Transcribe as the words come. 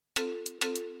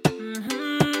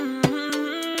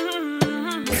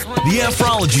The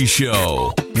Afrology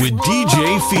Show with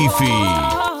DJ Fifi.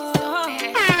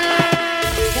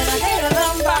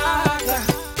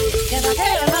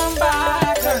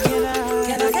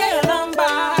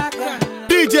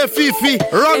 Fifi,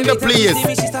 run the place.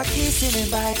 She start kissing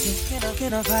and biting,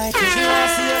 can I fight it? She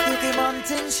wants to see a cookie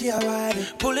mountain, she a ride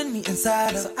it, pulling me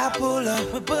inside her. So I pull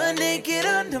up, my butt naked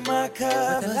under my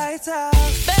cover. The lights out,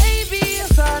 baby, I'm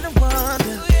starting to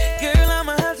wonder. Girl,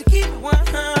 I'ma have to keep it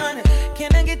 100.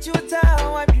 Can I get you a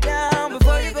towel, wipe you down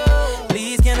before you go?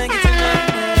 Please, can I get your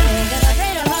number? Can I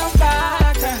get your number,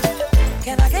 girl?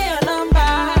 Can I get your number,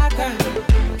 girl?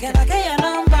 Can I get your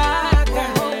number,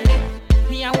 girl?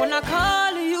 Me, I wanna call.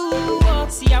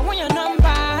 See, I want your number,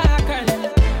 girl.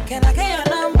 Can I get your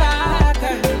number,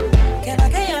 girl? Can I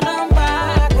get your number,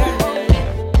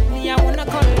 girl? Me, I wanna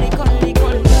call it.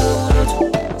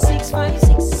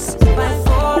 656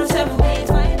 547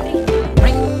 853.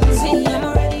 Ring, see, I'm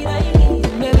already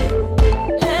dying, baby.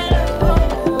 Hello,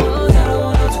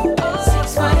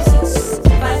 656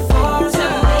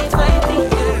 547 853.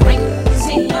 Ring,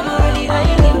 see, I'm already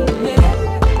dying, baby.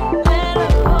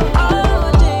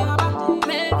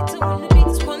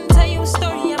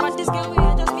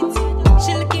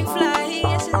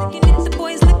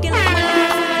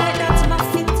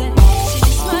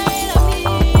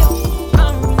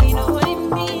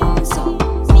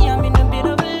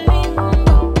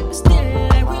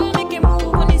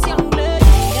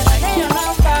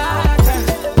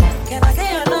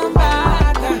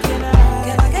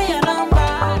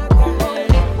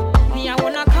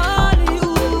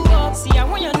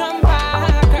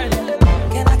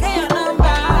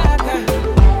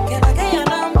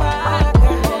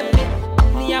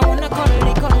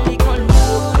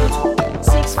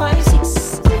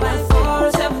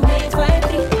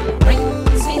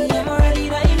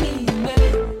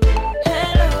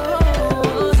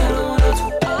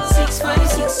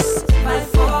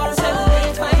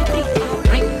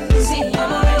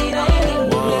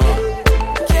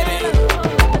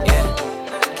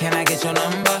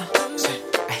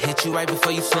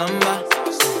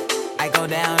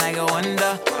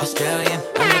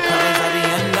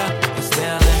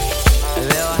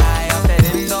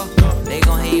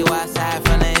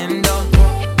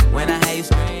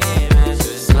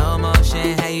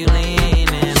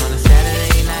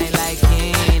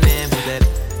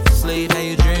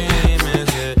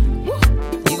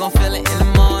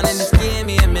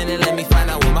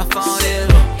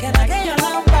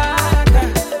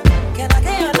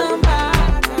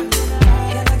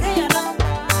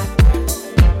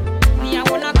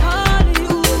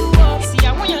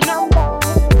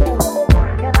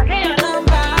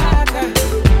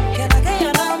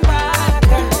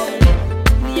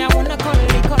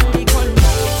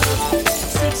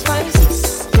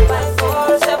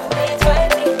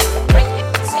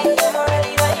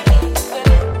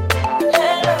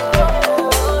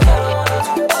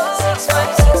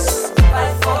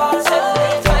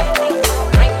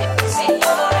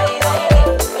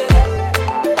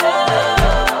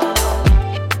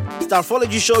 The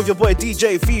Afrology Show with your boy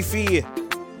DJ Fifi,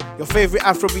 your favorite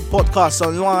Afrobeat podcast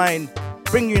online,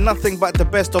 bring you nothing but the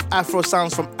best of Afro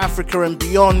sounds from Africa and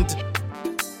beyond.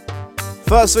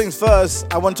 First things first,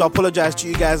 I want to apologize to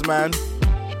you guys, man.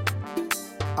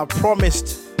 I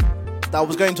promised that I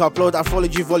was going to upload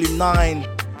Afrology Volume 9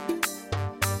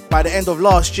 by the end of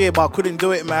last year, but I couldn't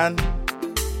do it, man.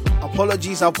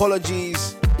 Apologies,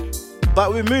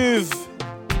 but we move,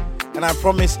 and I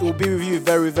promise it will be with you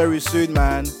very, very soon,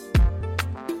 man.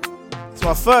 It's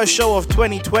my first show of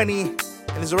 2020, and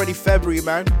it's already February,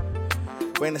 man.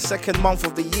 We're in the second month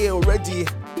of the year already.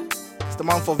 It's the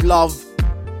month of love.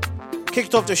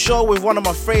 Kicked off the show with one of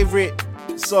my favorite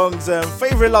songs,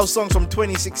 favorite love songs from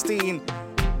 2016.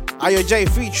 Ayo J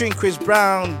featuring Chris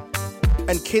Brown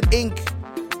and Kid Ink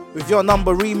with Your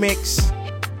Number remix.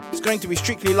 It's going to be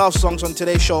strictly love songs on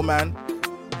today's show, man.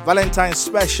 Valentine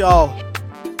special.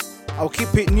 I'll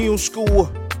keep it new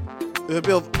school with a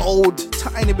bit of old,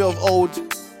 tiny bit of old.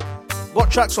 Got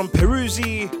tracks from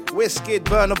Peruzzi, Wizkid,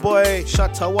 Burna Boy,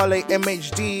 Shatta Wale,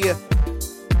 MHD.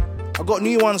 I got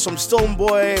new ones from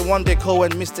Stoneboy, One Deco,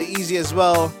 and Mr. Easy as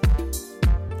well.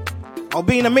 I'll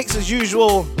be in the mix as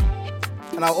usual,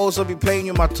 and I'll also be playing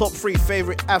you my top 3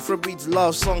 favorite Afrobeats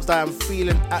love songs that I'm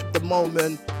feeling at the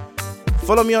moment.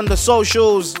 Follow me on the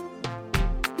socials.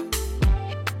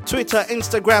 Twitter,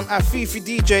 Instagram at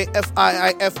FifiDJ,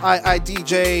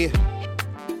 FiiFiiDJ.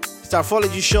 It's the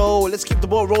Afrology Show. Let's keep the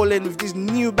ball rolling with this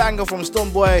new banger from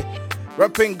Stoneboy,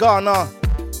 rapping Ghana.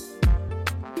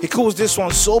 He calls this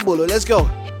one Sobolo. Let's go.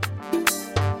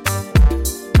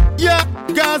 Yeah.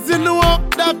 Guys, you know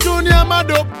that tune ya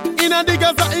mad up. Inna the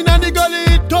Gaza, inna the gully,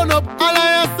 it turn up.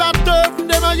 Alliance up turf,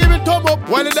 them a give it thumb up.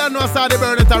 While you don't know, saw the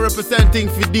burn it are representing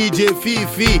for DJ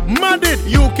Fifi. Mad it,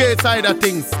 UK side of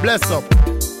things. Bless up.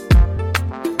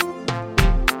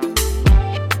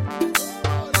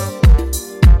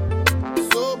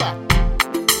 Soba.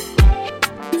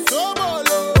 Soba,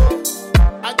 lo.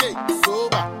 Again,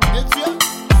 soba. It's ya.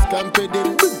 Scampe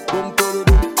dem, bumpo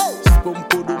dum,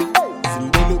 spumpo dum,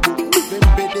 simbolo bum,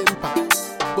 bempe dem pa,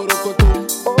 borokotum.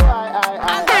 Oh, I.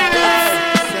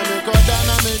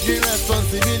 Semi-cordana me dream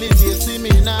responsibility, see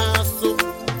me now, so.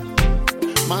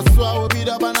 Maswa obi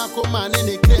da bana command in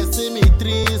the case, see me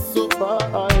three, so.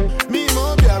 Me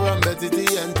mo be around betiti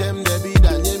and them they be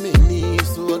da nye me ni,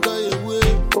 so do you way.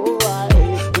 Oh,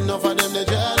 enough of them they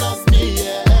jealous me,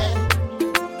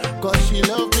 yeah. Cause she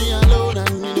love me alone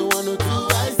and me the one who do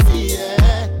I see,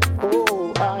 yeah.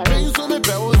 Oh, bring to me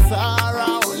bro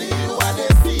Sarah, only you what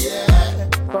they see, yeah.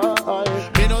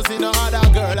 Me no see no other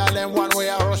girl and them one way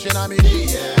are rushing on me,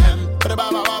 yeah. But ba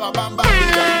ba ba ba ba.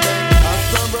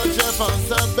 Asabro chef and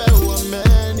sabe wo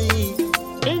many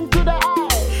into the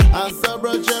eye.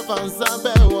 Asabro chef and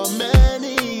sabe wo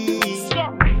many.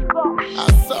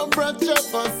 Asabro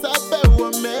chef and sabe wo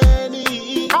many.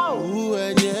 Ooh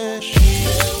and yeah, she.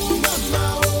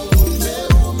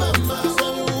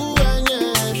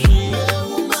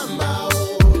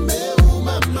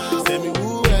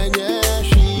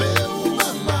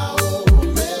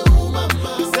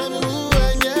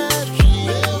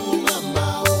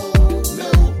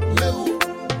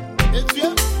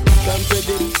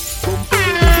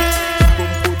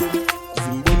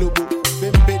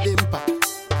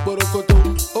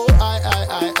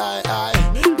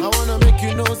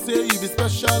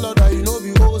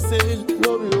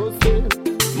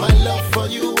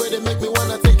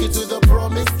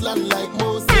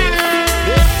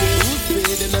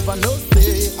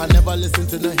 I never listen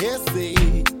to no hearsay.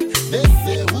 They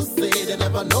say who say, they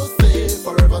never know say.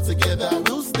 Forever together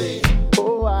we'll stay.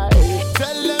 Oh, I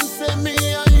tell them say me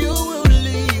and you will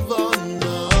leave on.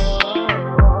 No.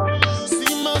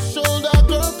 See my shoulder,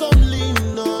 girl, come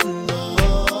lean on. No.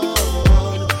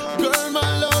 Girl,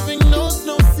 my loving knows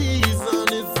no season,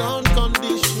 it's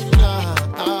unconditional.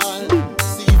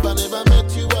 See if I never met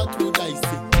you, what would I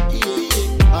say?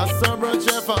 Yeah. I saw bro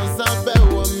Jeff and Sabe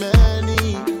were many.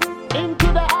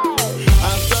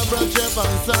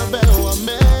 Sabe wa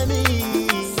many.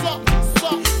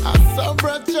 I saw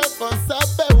bro chef and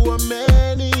sabe wa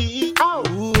many.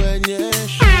 Ooh and yeah,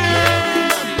 she. Me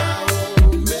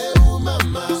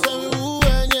mama. Say me ooh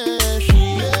and yeah, she.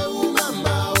 Me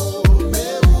mama.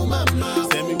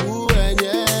 Say me ooh and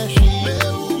yeah, she. Me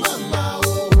mama.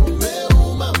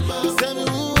 Say me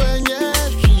ooh and yeah,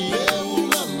 she. Me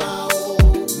mama.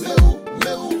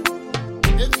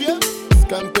 It's you.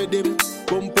 Scampe dem,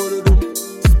 pompo dum,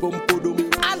 spompo dum.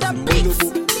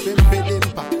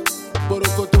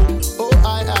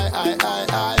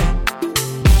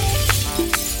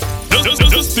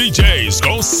 This DJ's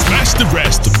gon' smash the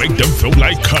rest to make them feel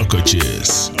like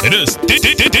cockroaches. It is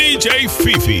DJ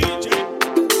Fifi.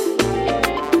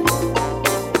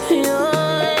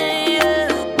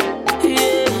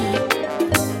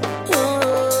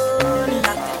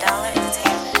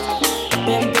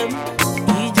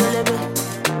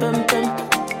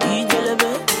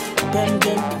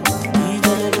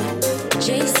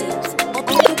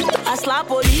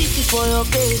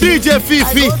 DJ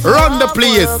Fifi, run the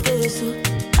place.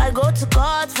 I go to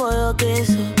court for your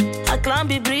case. I climb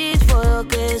the bridge for your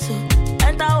case.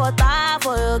 Enter water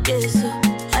for your case.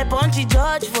 I punch the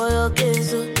judge for your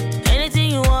case.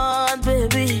 Anything you want,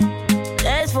 baby,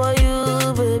 that's for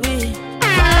you, baby.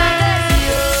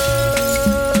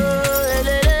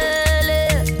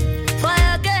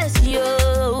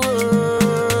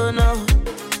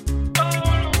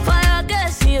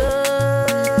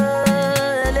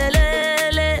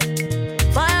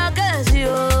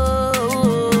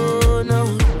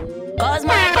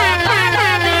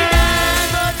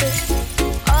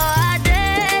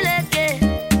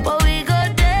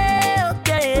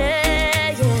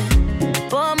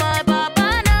 For my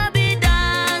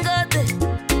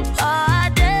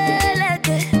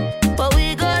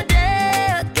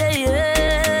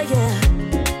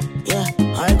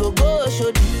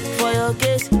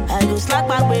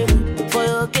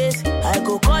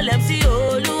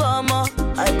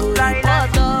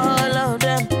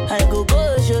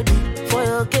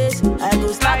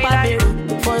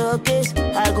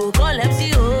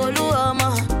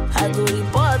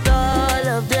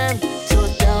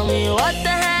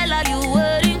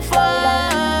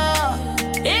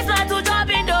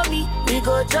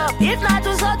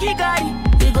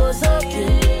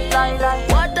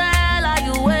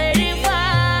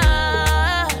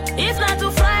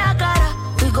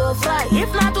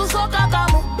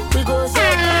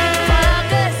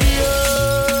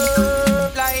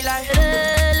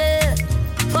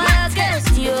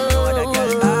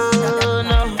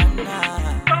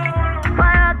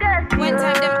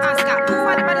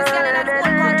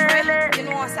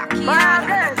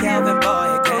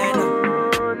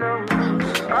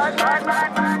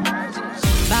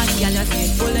girl you see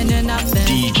pulling in a bed.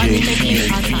 DJ make me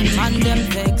hot and man them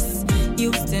vex.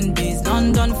 Houston days,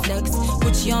 London flex.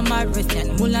 Put you on my wrist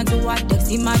and Mulan to what deck.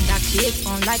 See my dark shades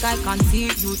on like I can see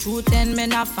you. True 10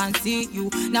 men I fancy you.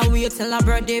 Now wait till a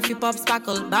birthday if you pop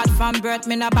sparkle. Bad from birth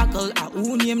men a buckle. A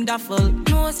who name duffel.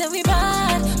 No say we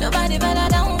bad. Nobody better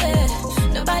down with.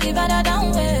 Nobody better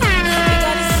down with. We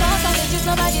got the sauce and it's just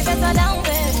nobody better down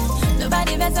with.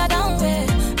 Nobody better down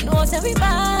with. No say we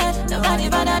bad. Nobody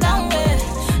better down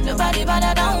with. Nobody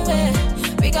better down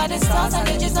with. We got the sauce and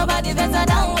it's just nobody better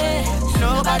down with.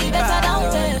 Nobody better down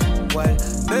with. Well,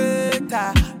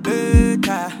 better,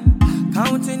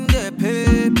 counting the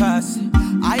papers.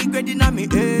 I grading on me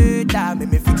head,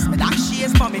 me fix me that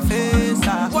shades for me face.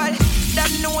 Well,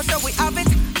 them know so we have it.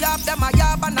 Yab them a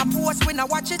yab and a post we na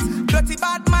watch it. Dirty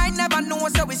bad mind never know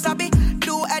so we sabi.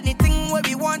 Do anything where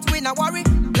we want we na worry.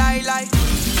 Lie.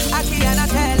 I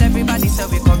can't tell everybody so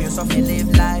we come here so we live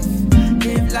life.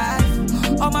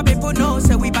 All my people know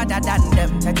so we better than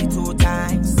them 32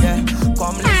 times. Yeah,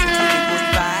 come listen to the good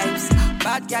vibes.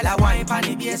 Bad girl I wine on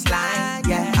the baseline.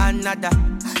 Yeah, another.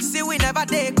 See we never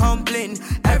they complain.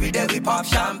 Every day we pop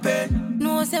champagne.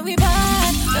 No say we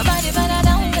bad. Nobody better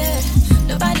down with.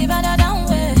 Nobody better down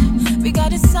with. We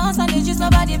got the sauce and it's just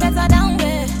nobody better down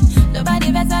with.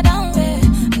 Nobody better down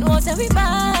with. No say we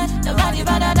bad. Nobody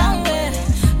better down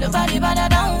with. Nobody better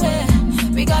down with.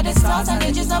 We got the sauce and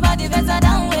it's just nobody better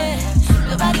down with.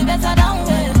 Nobody better down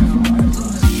with.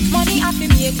 Money I fi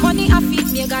make, money I fi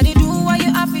make. Gotta do what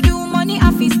you have to do, money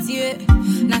I fi steer.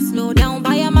 Now slow down,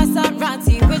 buy a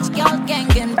Maserati. Rich girl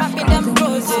gang, popping them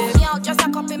roses. Yeah, just a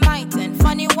copy my 10.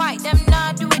 Funny white, them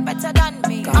nah do it better than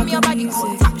me. I'm your body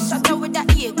cool, top shutter with that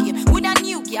AK. With a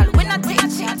new girl, when I take a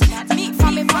chance. Me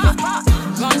from me back.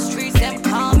 Run streets, them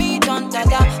call me Don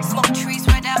Dada. Smoke trees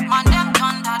with them, man, them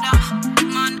Don Dada.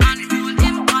 Man and rule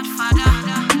them Godfather.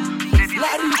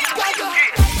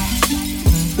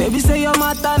 Baby say your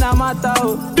matter na matter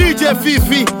oh. DJ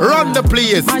Fifi, run the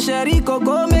place. My sherry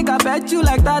coco make I pet you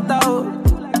like that oh.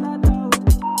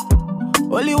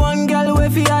 Only one girl way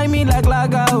fi eye me like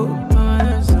laga oh.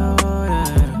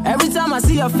 Every time I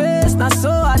see your face, na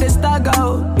so I dey stagger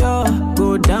oh. Yo,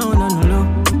 go down on the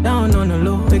low, down on the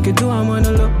low. Make it do I'm on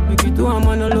the low, make it do I'm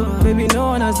on the low. Baby no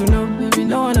one has to know, baby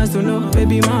no one has to know.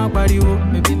 Baby my body wo,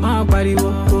 baby my body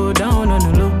wo. Go down on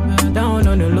the low, down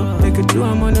on the low. Make it do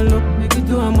I'm on the low.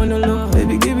 I'm on the low,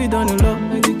 baby, give it on the low,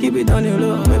 baby, keep it on the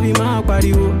low, baby, my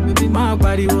body, baby, my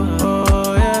body,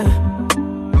 oh yeah.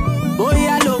 Boy,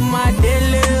 I love my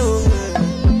daily,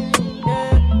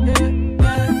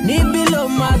 need below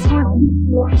my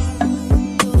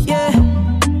yeah.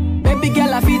 Baby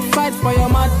girl, I fit fight for your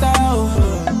matter, oh.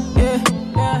 Yeah.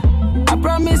 I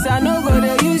promise I no go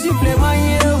to use you play my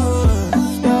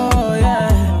oh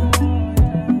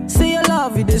yeah. Say your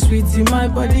love, it is sweet in my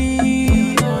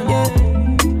body, yeah.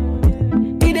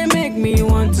 Me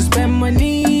want to spend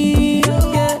money,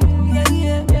 yeah.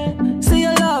 Say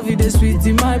your love, you the sweet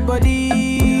in my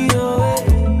body, oh,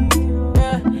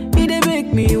 yeah. It dey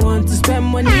make me want to spend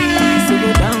money. So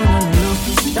go down on the low,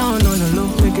 down on the low.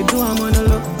 Make it do I'm on the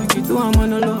low, make it do I'm on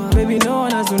the low. Baby, no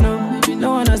one has to know, no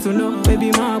one has to know.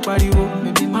 Baby, my body wo,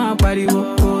 baby, my body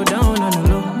wo. Go down on the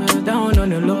low, down on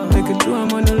the low. Make it do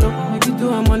I'm on the low, make it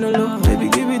do I'm on the low. Baby,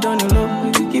 give it on the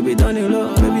low, keep it on the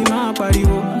low. Baby, my body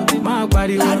wo. My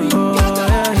body, oh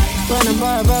yeah. Wanna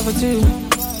buy a bar for two,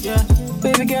 yeah.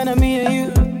 Baby girl, I'm me and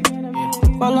you.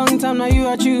 For a long time now, you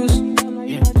I choose.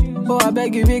 Oh, I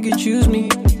beg you, choose me.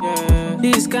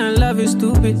 This kind of love is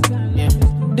stupid.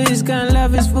 This kind of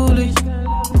love is foolish.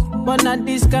 But not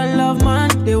this kind of love, man.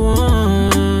 They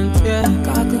want, yeah.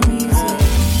 Got the music.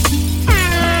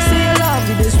 Say your love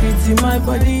with the sweet in my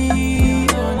body,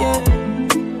 yeah.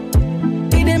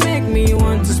 It dey make me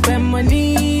want to spend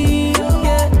money.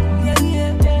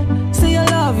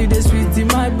 You the sweet in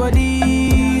my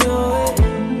body, oh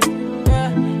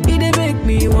yeah. It dey make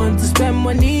me want to spend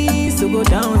money. So go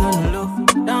down on the low,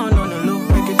 down on the low.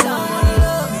 Make it down on the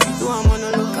low, make it do I'm on the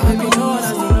low. Baby, no one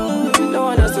has to know, no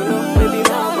one has to know. Baby,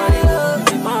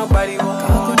 my body, go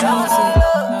down on the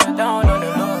low, down on the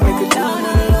low. Make it down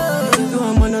on the low, make it do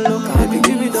I'm on the low. Baby,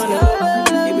 give it on the low,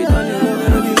 give it on the low.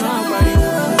 Baby, my body,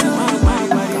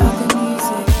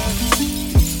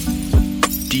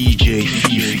 DJ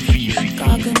Fifi.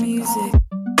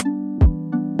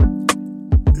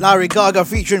 Larry Gaga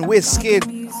featuring Wizkid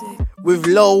with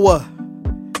Low.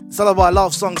 It's all about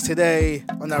love songs today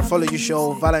on the Afrology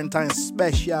show, Valentine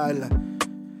special.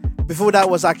 Before that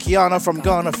was Akiana from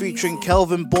Ghana featuring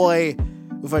Kelvin Boy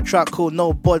with a track called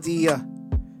Nobody.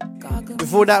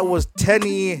 Before that was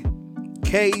Tenny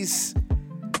Case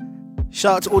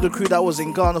Shout out to all the crew that was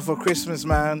in Ghana for Christmas,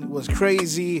 man. It was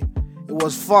crazy. It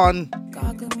was fun.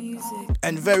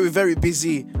 And very, very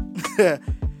busy. I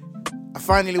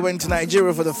finally went to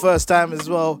Nigeria for the first time as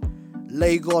well.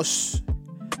 Lagos.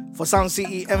 For Sound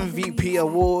City MVP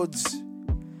Awards.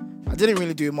 I didn't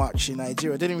really do much in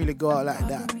Nigeria. I didn't really go out like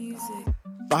that.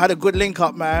 But I had a good link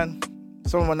up, man.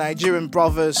 Some of my Nigerian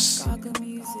brothers.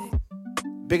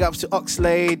 Big ups to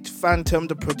Oxlade, Phantom,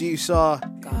 the producer.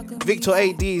 Victor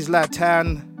AD's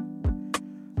Latan.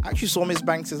 I actually saw Miss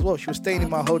Banks as well. She was staying in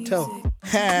my hotel.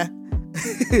 I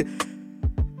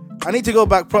need to go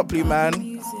back properly,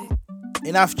 man.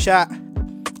 Enough chat.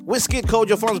 Whiskey, Cold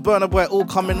Your Phones, Burner Boy, all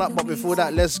coming up. But before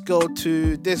that, let's go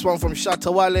to this one from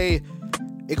Shatawale.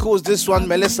 It calls this one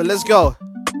Melissa. Let's go.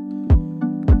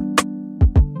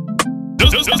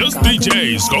 Just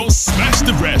DJs gon' smash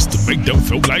the rest to make them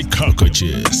feel like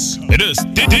cockroaches. It is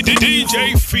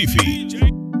DJ Fifi.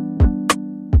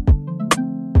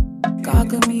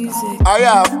 Oh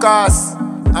yeah, of course.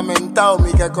 I'm in town,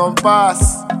 make a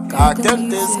compass. I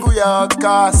can't school your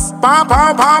cast. Pam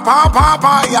pam pam pam pam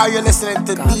pam. Yeah, you're listening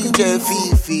to DJ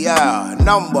Fifi. Yeah,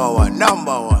 number one.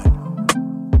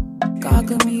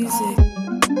 Gaga music.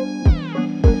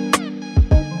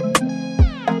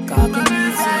 Gaga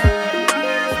music.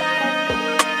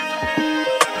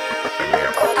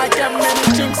 I got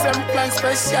many drinks and plans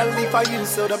specially for you,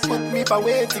 so don't put me for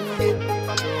waiting. Yeah.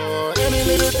 Any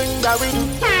little thing that we do,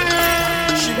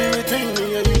 she be between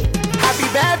me and you. Happy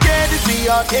birthday, this be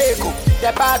your cake.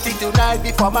 The party tonight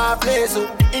before my place.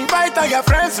 Invite all your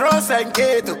friends, Rose and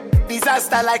Kato.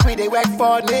 Disaster like we they work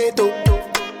for NATO.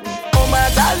 Oh my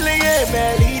darling, hey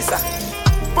Melissa.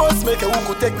 Post make a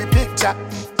who could take me picture.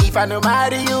 If I no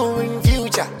marry you in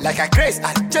future, like a grace,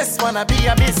 I just wanna be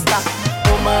a mister.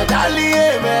 Oh my darling,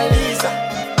 hey Melissa.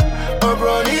 Oh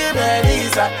brony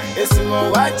Melissa. It's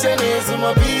more watching, it's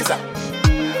more pizza.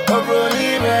 Oh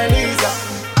brony Melissa.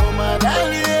 Oh my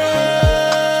darling.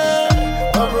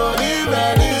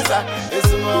 Melissa,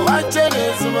 it's my watching,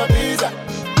 it's my pizza.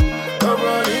 Oh,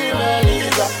 Brody,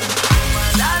 Melissa.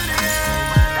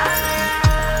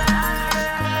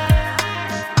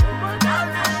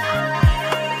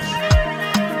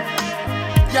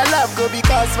 Your love go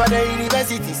because for the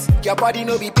universities. Your body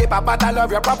no be paper, but I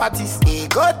love your properties. Hey,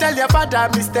 go tell your father,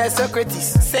 Mr.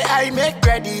 Socrates. Say I make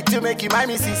ready to make you my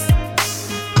missus.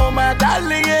 Oh, my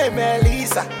darling, hey,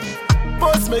 Melissa.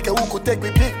 Post make a who could take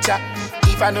me picture.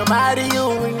 If I no marry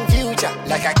you in future,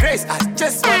 like a grace, I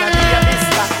just wanna be a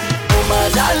mister. Oh my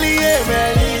darling, hey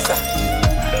Melissa.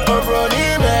 Oh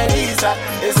brony Melissa.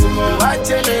 It's more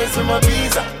watching, it's more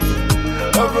pizza.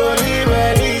 Oh brony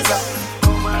Melissa.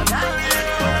 Oh my darling,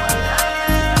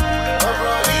 oh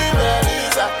brony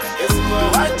Melissa. It's more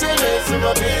watching, it's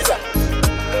more pizza.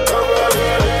 Oh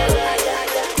brony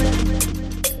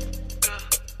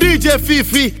DJ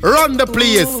Fifi, run the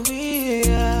place.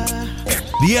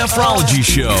 The Afrology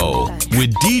Show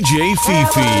with DJ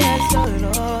Fifi.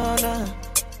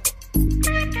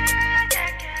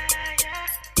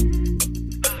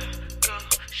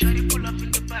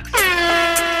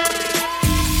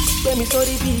 Let me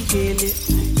sorry be gay.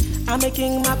 I'm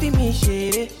making my me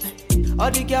shady.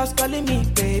 All the girls calling me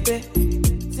baby.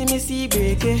 See me see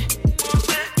baby.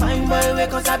 Fine boy wake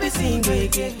cause I be sing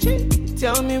baby.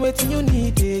 Tell me what you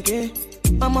need again.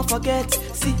 I'ma forget,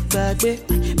 see back, babe.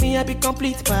 Me I be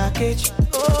complete package.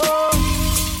 Oh,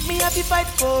 me I be fight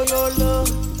for your love,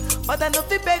 but I no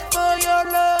be beg for your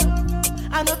love.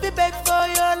 I no be beg for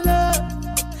your love.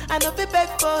 I no be beg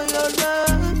for your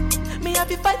love. Me I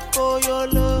be fight for your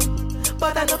love,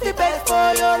 but I no be beg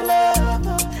for your love.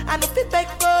 I no be beg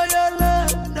for your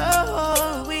love.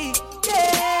 No, we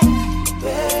yeah,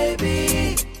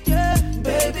 baby, yeah,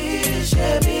 baby,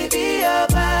 should me be your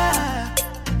vibe.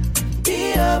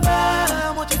 Be a bar,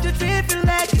 I want you to treat me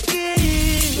like a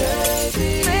king,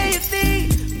 baby. Crazy,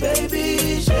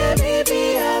 baby, should me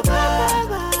be a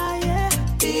bar, yeah.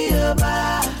 Be a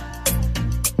bar.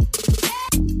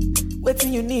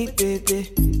 Waiting you need,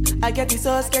 baby. I get the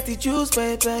sauce, get the juice,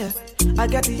 baby. I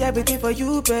got the everything for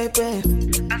you, baby.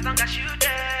 As long as you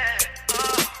there.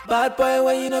 Oh. Bad boy,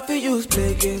 when you know for use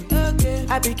play game. Okay.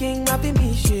 I be king, I be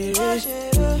me shit.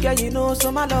 Girl, you know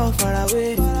so my love far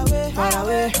away, far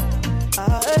away.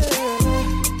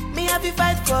 Me have to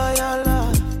fight for your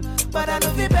love, but I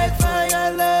don't feel beg for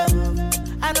your love.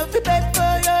 I don't feel beg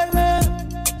for your love.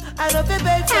 I don't feel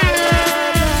beg for your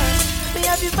love. Me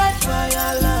have to fight for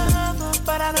your love,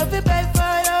 but I don't feel beg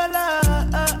for your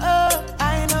love.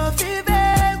 I don't feel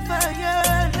beg for your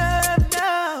love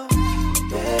now.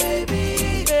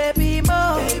 Baby, baby,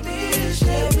 more. Baby,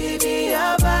 should me be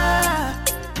your bar,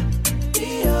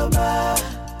 be your bar.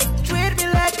 Treat me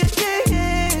like a king.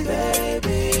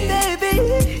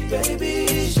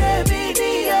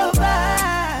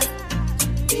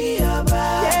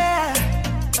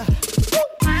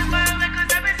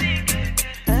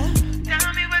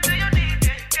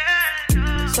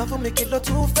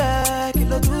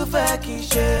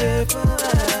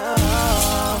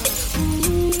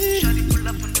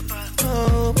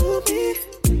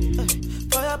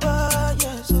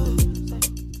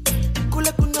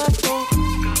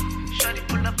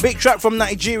 track from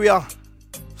Nigeria,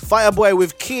 Fireboy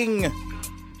with King.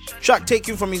 Track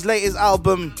taken from his latest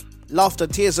album, Laughter,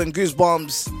 Tears and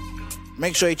Goosebumps.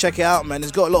 Make sure you check it out, man.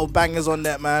 It's got a lot of bangers on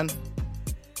that, man.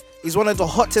 He's one of the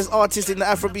hottest artists in the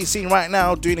Afrobeat scene right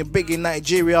now, doing it big in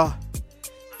Nigeria.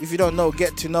 If you don't know,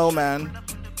 get to know, man.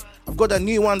 I've got a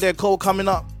new one there, Cole, coming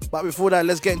up. But before that,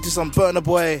 let's get into some Burna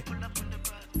Boy.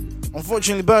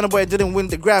 Unfortunately, Burna Boy didn't win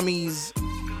the Grammys.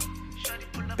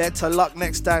 Better luck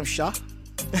next time, Sha.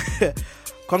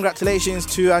 Congratulations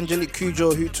to Angelique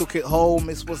Kidjo, who took it home.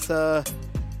 It was her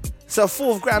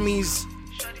 4th Grammys.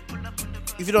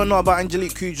 If you don't know about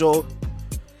Angelique Kidjo,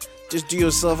 just do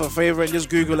yourself a favor and just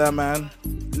Google her, man.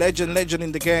 Legend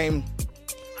in the game.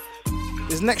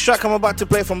 This next track I'm about to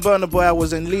play from Burna Boy, I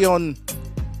was in Lyon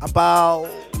about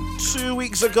 2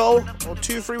 weeks ago, or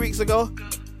 2-3 weeks ago.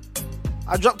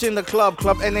 I dropped in the club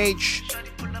NH,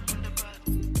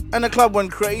 and the club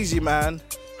went crazy, man.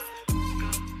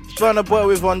 It's Burna Boy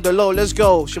with On The Low. Let's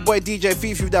go. It's your boy DJ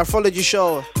Fifi with the Afrology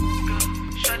show.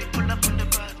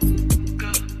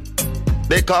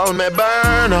 They call me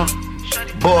Burna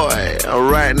Boy.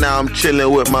 Right now I'm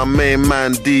chilling with my main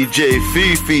man DJ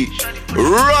Fifi.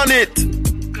 Run it!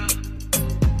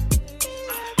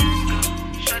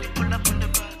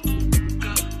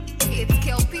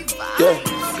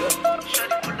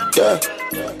 Yeah.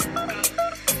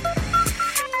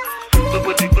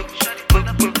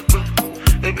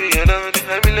 Baby, you know that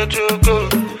I'm in a choco.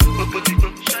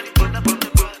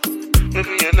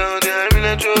 Baby, you know that I'm in a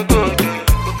choco.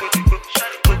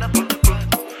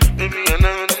 Baby, you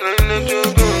know that I'm in a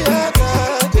choco.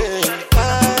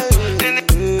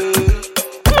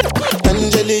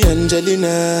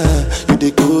 Angelina, you the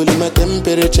cool in my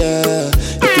temperature.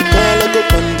 If you call, I go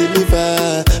come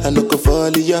deliver. I no go fall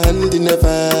in your hand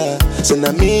never. So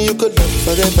now me you could love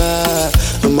forever.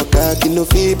 I'm a cocky no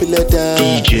feeble letter.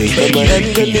 I'm my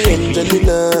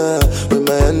Angelina, with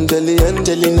my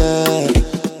Angelina.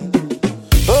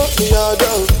 Oh me all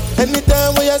down.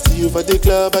 Anytime when I see you for the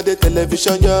club or the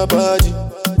television, your body.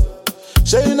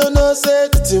 Sure you know no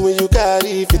safety when you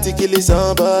carry 50 kill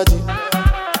somebody.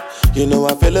 You know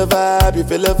I feel a vibe, you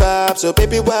feel a vibe, so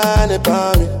baby whine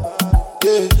about me.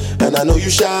 Yeah, and I know you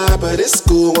shy, but it's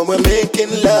cool when we're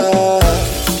making love.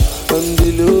 On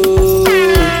the low,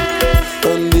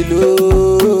 on the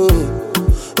low,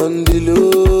 on the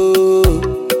low,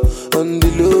 on the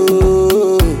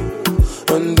low,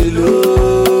 on the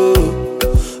low,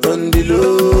 on the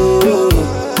low,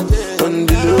 on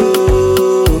the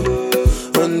low,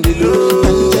 on the low.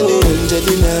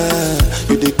 Angelina,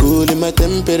 you the cool in my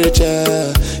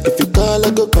temperature. If you call,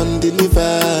 I go come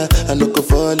deliver. I no go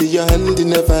fall in your hand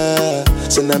never.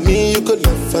 So now me you could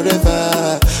love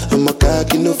forever. I'm a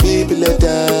cocky no feeble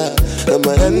letter. I'm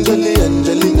a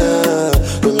Angelina,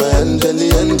 I'm a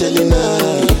Angelina.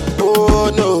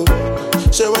 Oh no,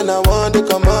 so when I want to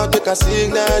come out, take a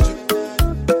signal you.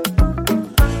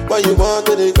 Why you want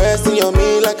to request on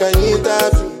me like I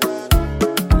interview?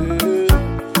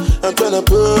 I'm tryna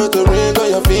put a ring on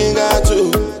your finger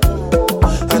too.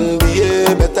 And be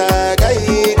a better guy,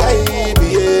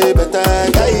 be a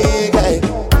better guy.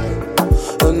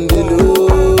 On the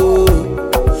low,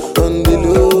 on the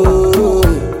low,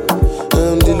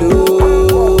 on the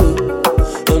low,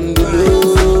 on the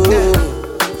low,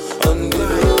 on the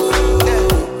low,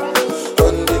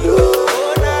 on the low,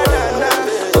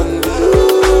 on the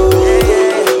low.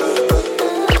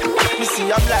 You see,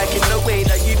 I'm liking the way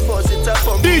that you force it up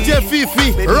on me. DJ Fifi,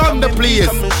 run the place.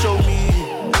 Come and show me.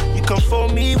 You come for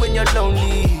me when you're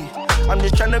lonely. I'm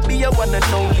just tryna be a one and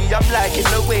only. I'm liking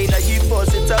the way that you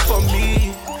force it up on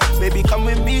me. Baby, come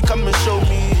with me, come and show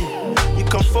me. You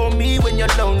come for me when you're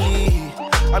lonely.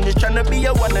 I'm just tryna be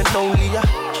a one and only. Yeah.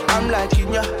 I'm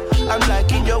liking ya, I'm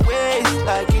liking your ways,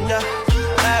 liking ya,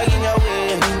 liking your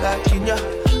ways, liking ya.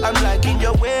 I'm liking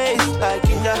your ways,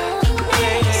 liking ya.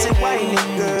 Yeah, say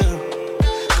whining girl.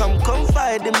 Come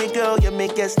confide in me, girl. You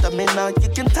make it stamina, you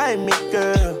can time me,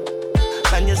 girl.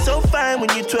 And you're so fine when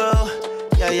you twirl.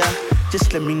 Yeah.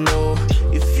 Just let me know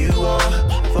if you want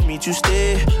for me to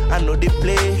stay. I know they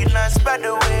play. You're not by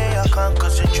the way. I can't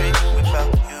concentrate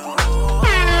without you.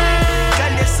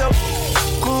 Girl, you're so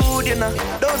good, you know.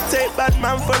 Don't take bad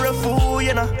man for a fool,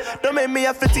 you know. Don't make me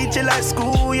have to teach you like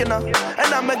school, you know.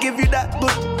 And I'ma give you that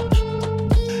good.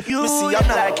 You see, I'm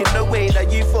liking the way that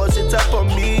you force it up on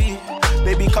me.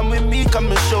 Baby, come with me,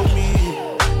 come and show me.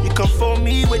 You come for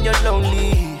me when you're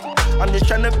lonely. I'm just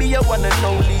tryna be a one and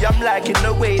only. I'm liking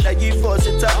the way that you force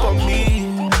it up on me.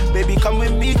 Baby, come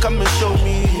with me, come and show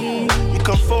me. You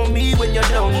come for me when you're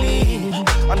lonely.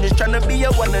 I'm just tryna be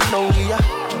a one and only.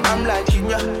 I'm liking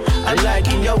ya, I'm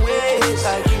liking your ways,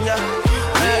 liking ya,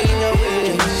 liking your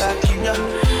waist, liking ya.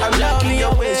 I'm liking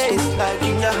your waist,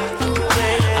 liking ya.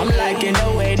 I'm liking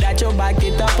the way that you back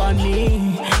it up on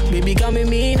me. Baby, come with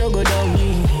me, no go down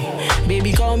me.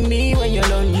 Baby, call me when you're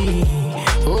lonely.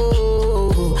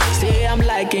 Oh, say I'm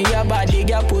liking your body,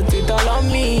 girl, put it all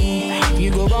on me.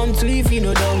 You go bound to if you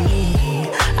know down me.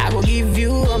 I go give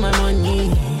you all my money.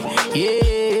 Yeah,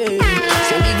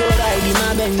 say we go ride in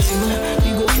my Benzema.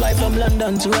 We go fly from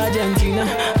London to Argentina.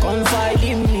 Confide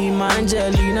in me, my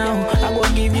Angelina. I go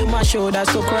give you my shoulder,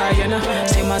 so cry, you know.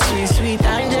 Say my sweet, sweet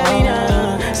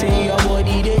Angelina. Say your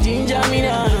body, they ginger me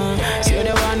now. Say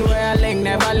the one where I link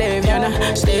never leave, you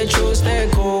know. Stay true, stay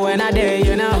cool when I dare,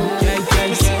 you know.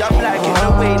 You see, I'm liking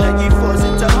the way that you force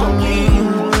it up on me.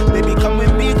 Baby, come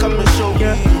with me, come and show me.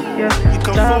 You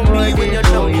come for me when you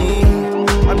know me.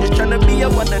 I'm just tryna be a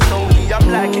one and only. I'm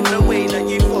liking the way that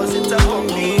you force it up on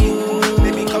me.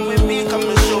 Baby, come with me, come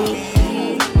and show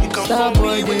me. You come for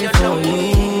me when you know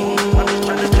me. I'm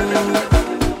just tryna.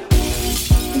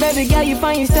 Baby girl, you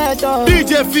find yourself up.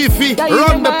 DJ Fifi,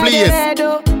 run the place.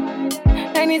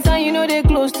 Anytime you know they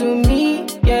close to me.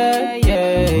 Yeah,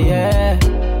 yeah, yeah.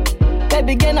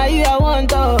 Baby girl, now you I want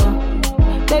to.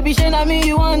 Baby, shey na me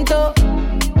you want to.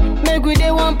 Make we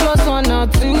day 1 + 1 or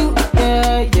 2.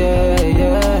 Yeah, yeah,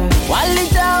 yeah. 1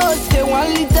 liter, oh say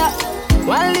 1 liter.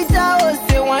 1 liter, oh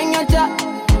say 1 yacha.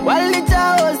 1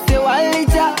 liter, oh say 1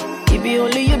 liter. It be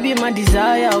only you be my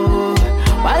desire, oh.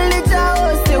 1 liter,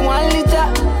 oh say 1 liter.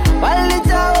 1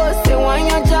 liter, oh say 1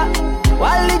 yacha.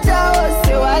 1 liter, oh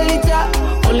say 1 liter.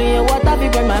 Only your water be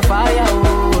burn my fire, oh.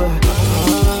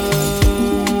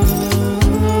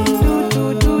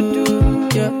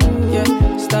 Yeah,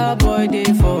 yeah. Star boy day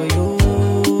for you.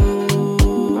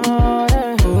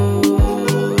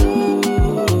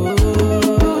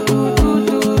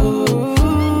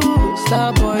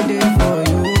 Star boy day for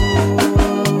you.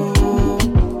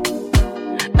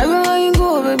 Everywhere you go,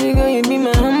 baby girl, you be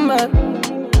my handbag.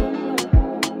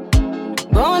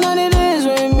 Gone are the days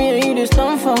when me and you just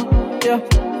stand for. Yeah,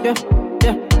 yeah,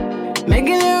 yeah.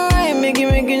 Making it right, make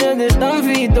it just the stand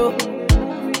for it, though.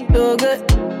 So good.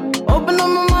 Open up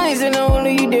my mind, and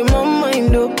only you did my mind,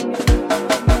 though.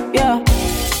 Yeah.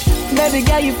 Baby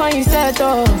girl, you find yourself,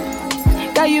 though.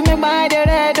 Girl, you make my head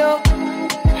red, though.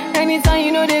 Anytime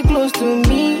you know they close to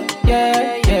me.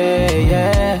 Yeah, yeah,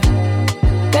 yeah.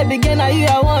 Baby girl, now you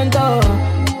I want, though.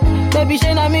 Baby,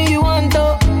 shey na me you want,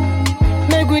 though.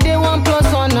 Make we day 1 +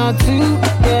 1 or 2.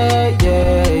 Yeah,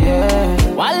 yeah,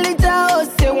 yeah. 1 liter, oh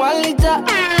say 1 liter.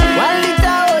 1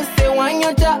 liter, oh say 1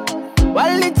 yacha.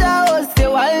 1 liter, oh say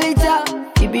 1 liter.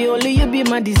 It be only you be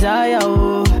my desire,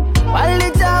 oh. 1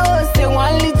 liter, oh say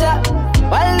 1 liter.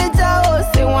 1 liter, oh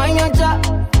say 1 yacha.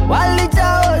 1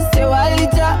 liter, oh say 1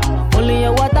 liter. Only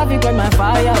your water be burn my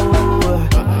fire, oh.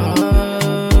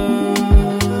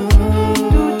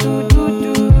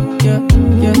 Yeah,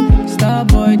 yeah. Star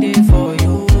boy day for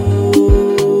you.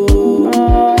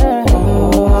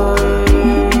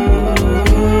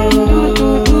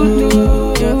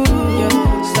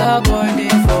 Star boy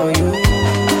day for you.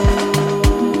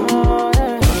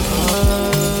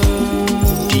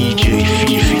 DJ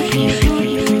Fifi.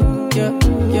 Yeah,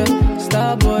 yeah.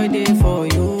 Star boy day for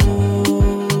you.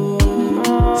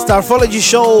 Afrology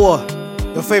Show,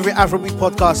 your favorite Afrobeat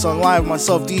podcast online with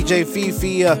myself, DJ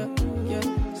Fifi.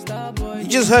 You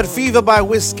just heard Fever by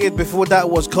Wizkid. Before that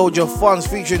was Kojo Funds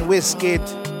featuring Wizkid.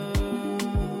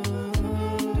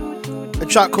 A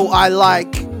track called I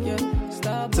Like.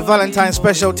 It's a Valentine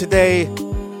special today.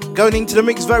 Going into the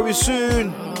mix very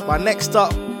soon. But next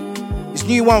up, this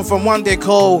new one from One Day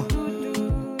Cole.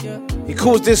 He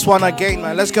calls this one again,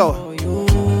 man. Let's go.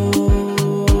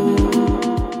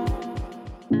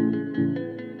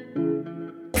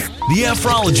 The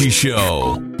Afrology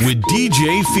Show with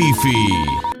DJ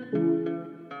Fifi.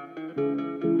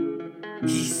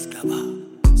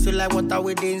 So like water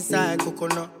with the inside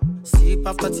coconut. Sip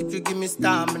after sip, you give me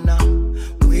stamina.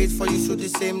 Wait for you so the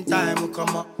same time will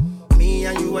come up. Me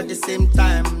and you at the same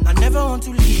time. I never want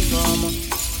to leave, mama.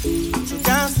 So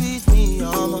dance with me,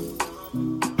 mama.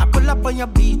 I pull up on your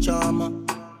beach, mama.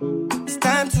 It's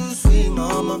time to swim,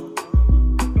 mama.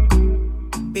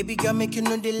 Baby girl, make you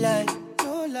know the lie.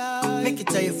 No lie. Make it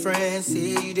tell your friends,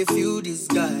 say you dey feel this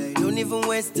guy. Don't even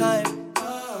waste time.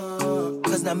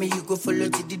 Cause now me you go follow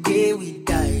till the day we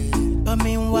die. But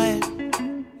meanwhile,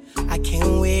 I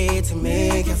can't wait to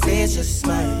make your face just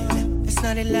smile. It's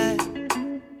not a lie.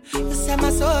 You set my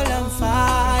soul on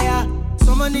fire.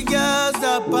 So many girls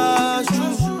that pass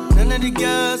through. None of the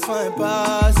girls find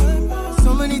past you.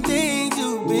 So many things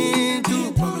you've been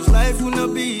through. Promise life will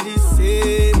not be the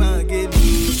same again.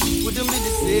 Wouldn't be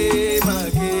the same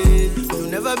again. You'll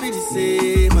never be the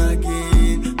same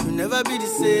again.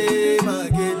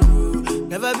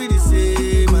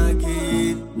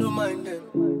 mind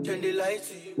them. Then they lie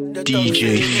to you. The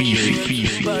DJ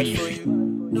Fifi. bad for you.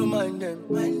 No mind them.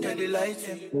 Then they lie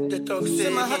to you. The talk say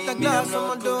my heart a glass,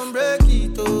 someone don't break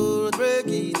it, oh, break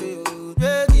it, oh,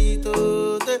 break it,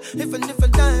 oh.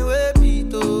 Different time, we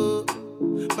beat, oh.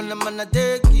 When I'm gonna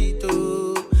take it,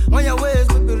 oh. When your ways,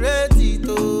 baby, rate it,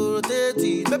 oh, rotate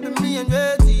it. Baby, me and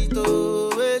rate it,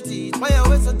 oh, wait it. When your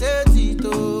ways, rotate it,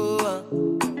 oh.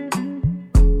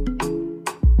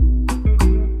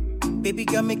 Baby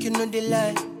girl, make you know the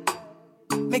lie.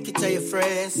 Make it tell your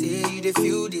friends, say you the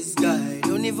feel this guy.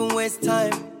 Don't even waste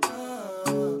time.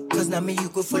 Cause now me you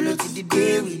go follow till the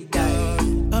day we die.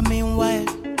 But meanwhile,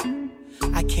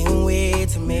 I can't wait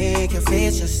to make your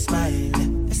face just smile.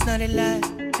 It's not a lie.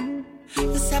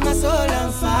 You set my soul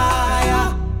on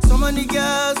fire. So many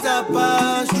girls that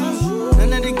pass through.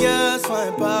 None of the girls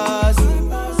find past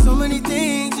you. So many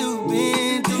things you've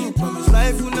been through. Promise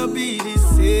life will not be the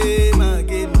same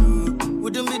again.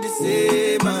 Wouldn't be the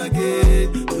same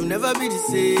again. You'll never be the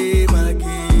same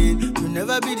again. You'll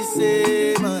never be the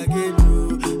same again.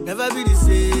 You'll never be the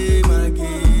same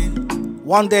again.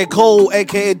 One Day Cole,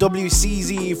 aka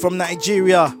WCZ from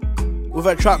Nigeria, with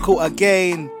a track called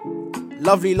Again.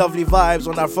 Lovely, lovely vibes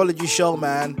on the Afrology show,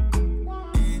 man.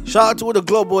 Shout out to all the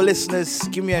global listeners.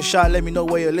 Give me a shout, let me know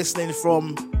where you're listening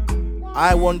from.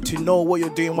 I want to know what you're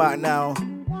doing right now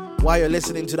while you're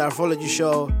listening to the Afrology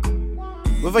show.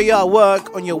 Whether you're at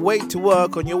work, on your way to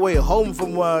work, on your way home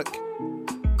from work,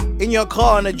 in your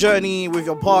car on a journey with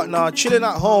your partner, chilling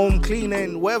at home,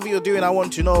 cleaning, whatever you're doing, I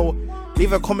want to know.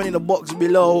 Leave a comment in the box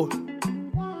below.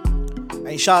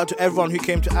 And shout out to everyone who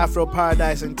came to Afro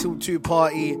Paradise and Till 2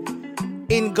 party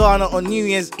in Ghana on New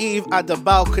Year's Eve at the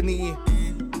balcony.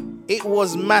 It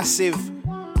was massive.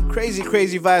 Crazy,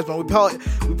 crazy vibes, man. We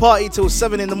partied till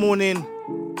 7 in the morning.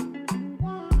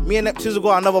 Me and Neptunes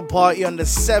got another party on the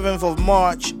 7th of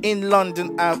March in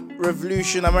London at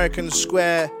Revolution American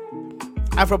Square.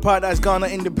 Afro Paradise Ghana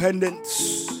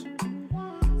Independence.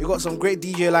 You got some great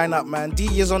DJ lineup, man.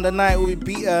 DJs on the night will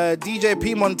be DJ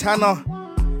P Montana,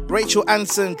 Rachel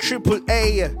Anson, Triple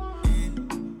A,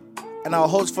 and our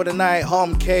host for the night,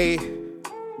 Harm K,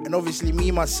 and obviously me,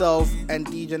 myself, and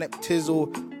DJ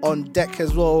Neptizzle on deck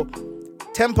as well.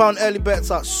 £10 early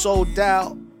bets are sold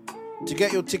out. To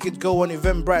get your tickets, go on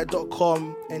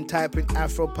eventbrite.com and type in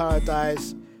Afro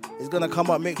Paradise. It's gonna come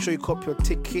up. Make sure you copy your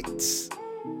tickets.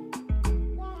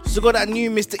 So got that new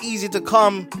Mr. Easy to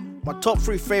come. My top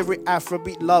 3 favorite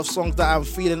Afrobeat love songs that I'm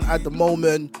feeling at the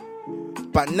moment.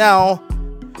 But now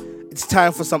it's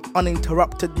time for some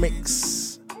uninterrupted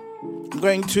mix. I'm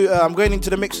going into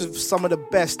the mix with some of the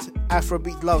best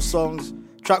Afrobeat love songs.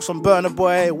 Tracks from Burna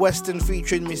Boy, Western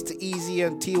featuring Mr. Easy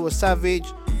and Tiwa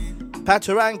Savage,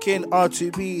 Pato Rankin,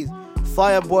 R2B,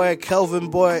 Fireboy, Kelvin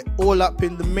Boy, all up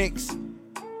in the mix.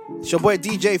 It's your boy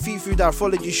DJ Fifi, the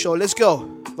Afrology show. Let's go.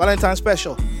 Valentine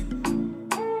special.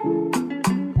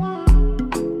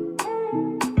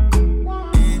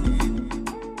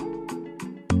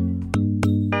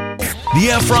 The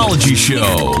Afrology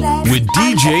show with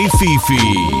DJ Fifi.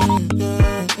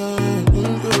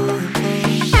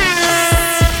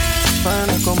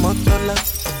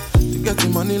 Get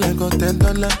money like a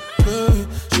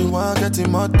 $10. She want get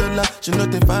him more dollar. She know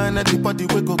they find anybody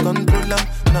we go control her.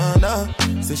 Nah,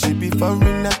 say she be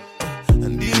foreigner.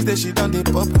 And these days she done the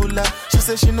popular. She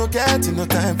say she no get no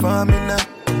time for me now.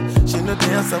 She know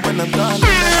the answer when I'm calling her.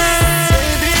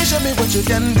 Baby, show me what you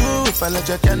can do. If I let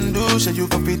you can do, show you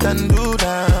compete and do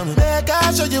that. Make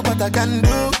I show you what I can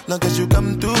do. Long as you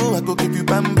come through, I go give you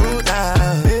bamboo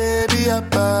now. Baby, your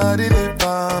body they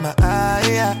for my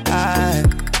eye.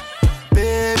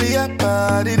 Baby, your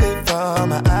body they for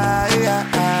my eye.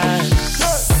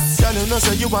 Girl, you know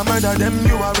say you a murder them,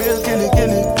 you a real killy.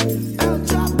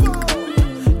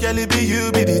 Girl, it be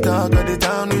you be the talk of the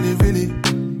town, really.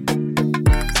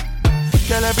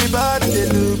 Girl, everybody they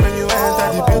look when you enter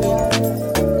the building.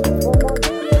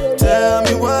 Tell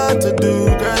me what to do,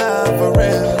 girl, I'm for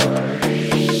real.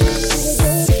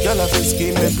 Girl, I've been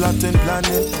scheming, plotting,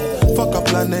 planning. Fuck up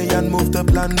plan A and move to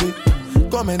plan B.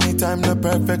 Come anytime, the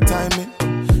perfect timing.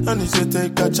 And you should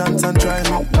take a chance and try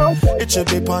me. It should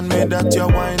be upon me that you're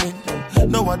whining.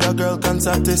 No other girl can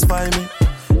satisfy me.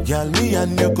 Girl, me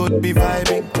and you could be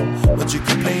vibing, but you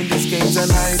keep playing these games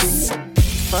and hiding.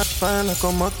 Fine like a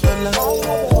 $1.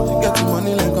 She get the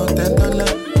money like a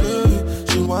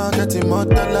 $10. She want get him more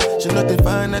dollar. She know they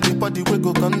find anybody we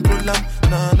go control her.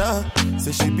 Nah,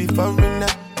 say she be foreigner.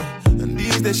 And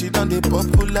these days she done the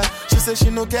popular. She say she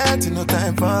no get no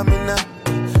time for me now.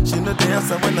 She know the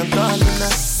answer when I'm calling her.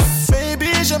 Baby,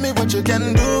 show me what you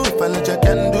can do. If I let you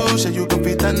can do, show you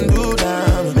compete and do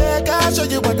that. Make I show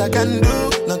you what I can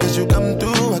do. Long as you come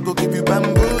through, I go keep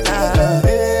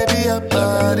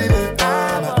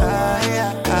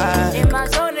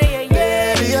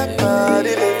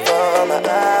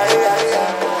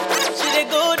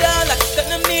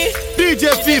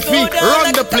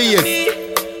Players.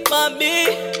 Mommy,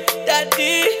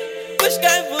 daddy, which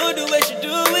kind of food the way she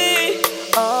do it?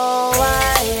 Oh,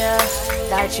 why,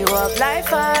 light you up like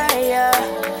fire.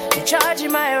 You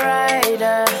charging my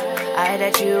rider, I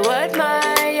that you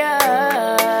admire.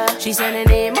 She's sending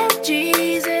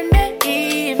emojis in the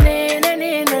evening and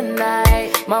in the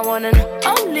night. My one and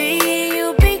only,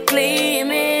 you be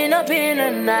gleaming up in the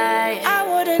night. I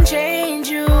wouldn't change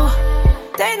you,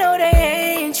 they know they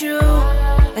ain't you.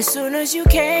 As soon as you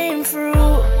came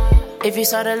through, if you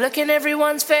saw the look in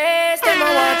everyone's face, then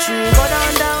I watch you go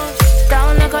down, down,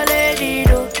 down like a lady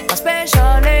do, my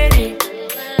special lady.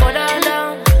 Go down,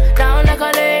 down, down like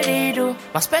a lady do,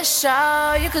 my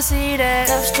special. You could see that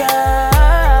love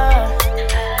struck,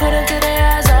 couldn't do the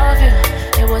eyes of you.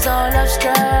 It was all love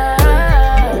struck,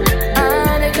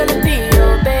 and it couldn't be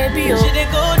your baby. Oh. She did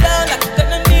go down like a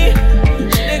canary.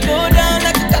 She did go down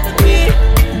like a canary.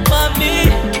 Mommy,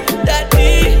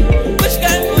 daddy, which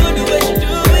kind of food the way she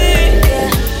do it? Yeah,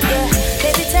 yeah.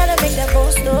 Baby, tell her make that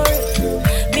whole story.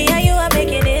 Me and you are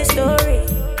making this story.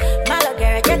 My love,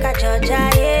 girl, check out Georgia,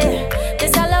 yeah.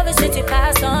 This I love is sweet, you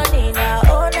pass on it now.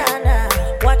 Oh, na na.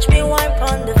 Watch me wipe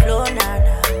on the floor, na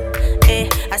na. Eh,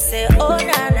 I say, oh,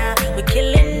 na na. We're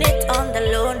killing it on the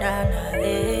low, na na.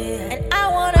 Eh. And I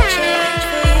wanna change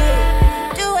for you,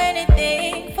 do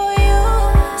anything for you.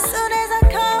 As soon as I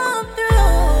come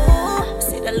through,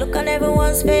 see the look on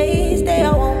everyone's face, they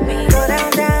all want me. Go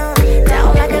down, down,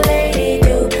 down like a lady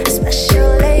do, a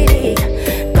special lady.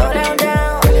 Go down,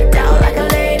 down, down like a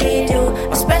lady do,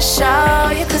 a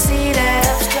special. You could see that.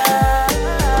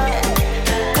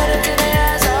 Couldn't do the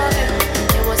eyes of you,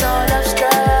 it was all love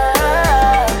struck,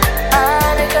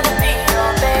 and it couldn't be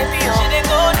your baby. Oh. She did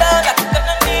go down like a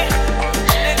canary.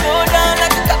 She did go down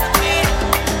like a canary.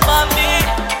 Mommy,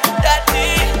 daddy,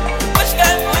 which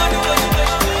kind of food was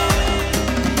you?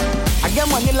 I get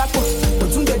money like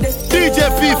DJ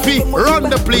Fifi, run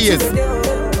the players.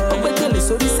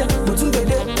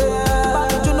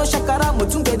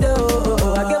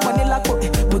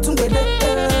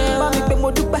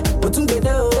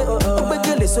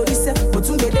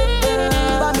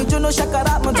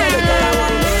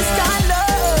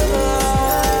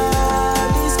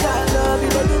 This kind of love, you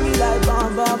don't do me like bam,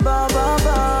 bam, bam, bam,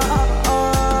 bam.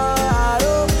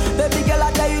 Baby girl, I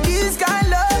tell you this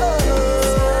kind of love.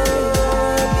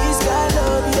 This kind of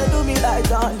love, you don't do me like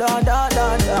dun, dun, dun,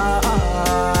 dun, dun.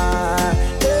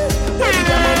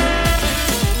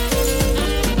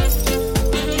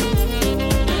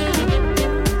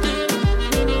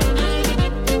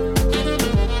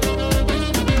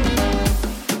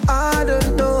 I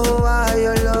don't know why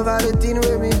your love had a thing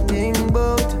with me think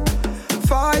about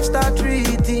 5-star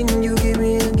treating, you give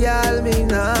me a girl, me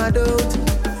not out.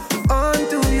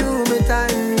 Unto you, me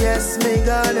time, yes, me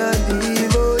gonna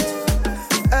devote.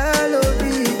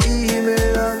 L-O-V-E, me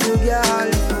love you,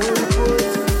 girl, full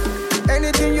put.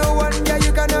 Anything you want, yeah,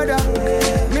 you can order.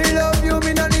 Me love you,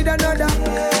 me no need another.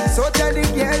 So tell the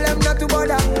girl, I'm not to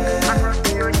bother.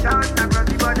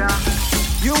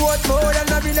 You want more than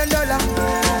 $1 billion.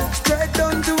 Straight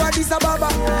down to Addis Ababa.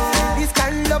 This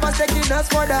kind of love is taking us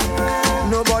further.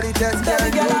 Nobody tells girl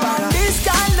you better. This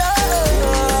kind of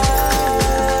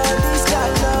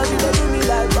love, you don't do me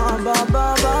like bam, bam,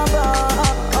 bam, bam, bam.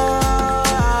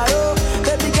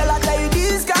 Baby girl, I tell you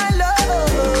this kind of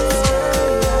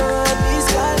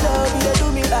love, you don't do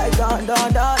me like dun,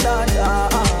 dun, dun, dun, dun.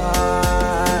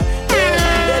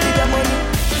 Baby, get money.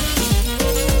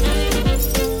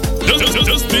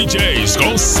 Just DJs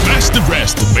gon' smash the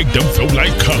rest to make them feel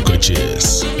like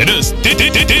cockroaches. It is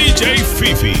DJ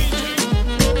Fifi.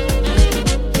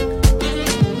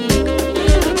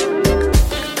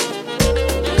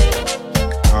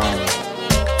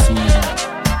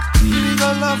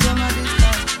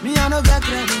 Me, I no get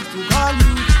ready to call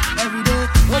you every day.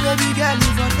 Oh, baby girl,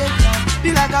 you for take time. Be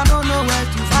like I don't know where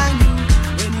to find you.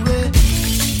 Anyway,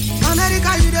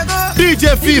 America, you dey go. DJ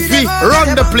Fifi,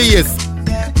 run the players.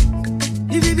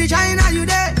 If you be China, you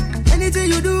there. Anything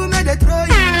you do, make they throw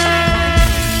you.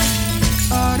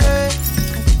 Oh,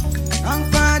 I'm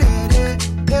fine,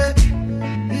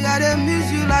 yeah, they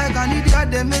miss you like an idiot,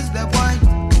 they miss the point.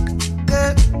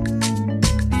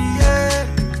 Yeah,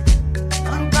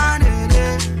 I'm fine,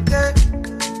 yeah.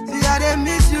 See how they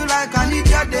miss you like an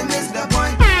idiot, they miss the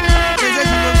point. They say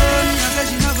she go go, me, I say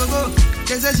she no go go.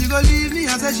 They say she go leave me, I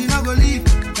say she no go leave.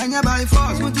 Can you buy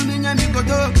force, what to me, me go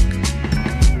do?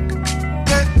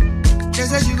 They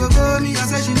say she go go, me, I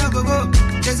say she no go go.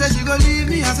 They say she go leave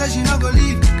me, I say she no go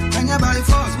leave. Can you buy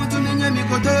force, what to me, me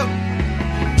go do?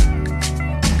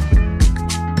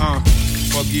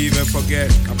 Forgive and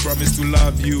forget. I promise to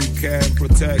love you, care and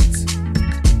protect.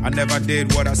 I never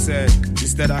did what I said.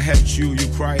 Instead I helped you, you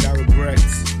cried, I regret.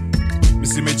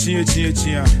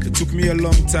 It took me a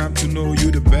long time to know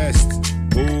you the best.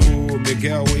 Oh,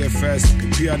 Miguel, where you first? The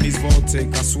pianist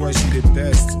Voltaic, I swear she the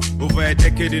best. Over a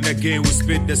decade in the game, we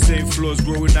spit the same flows.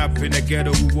 Growing up in the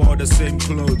ghetto, we wore the same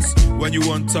clothes. When you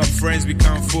want tough friends,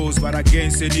 become foes. But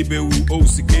against any be we owe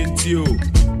you.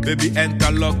 Baby,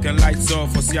 enter lock and lights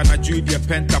off. For Sienna Julia,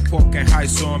 Pentapock and high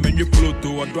song. And you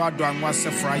Pluto, or Dwadwa and what's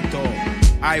a fright or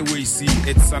I will see,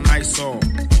 it's a nice song.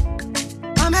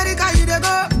 America, you dey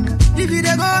go. If you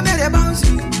dey go, make they bounce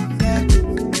you. Yeah.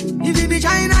 If you be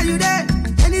China, you there.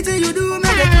 Anything you do,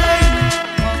 make it play.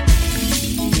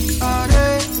 Oh,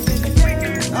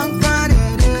 I'm fine,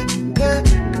 yeah.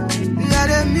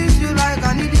 They miss you like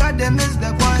an idiot, they miss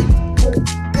the point.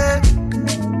 Yeah.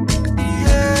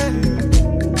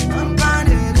 I'm fine,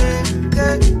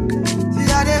 yeah.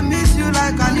 They miss you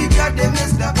like an idiot, they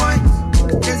miss the point.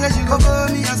 They say she go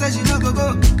me, I say she no go.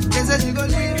 They say she go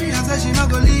leave me, I say she no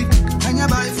go leave. And you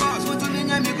by force, what to me,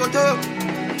 me go to.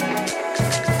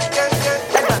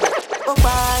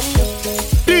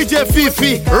 DJ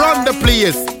Fifi, run the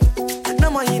place. No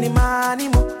more any money,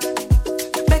 more.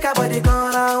 Make a body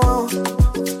gone on.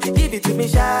 Give it to me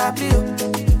sharply, yo.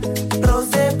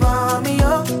 Rose for me,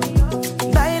 yo.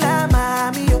 Baila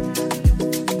mami, yo.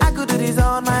 I could do this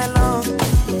all night long.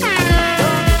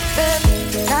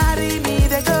 Carry me,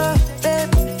 they go,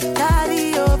 babe.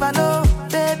 Carry over, no,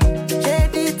 babe.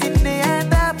 Shade it in the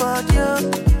end about you.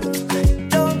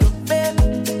 Don't go, babe.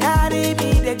 Carry me,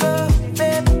 they go.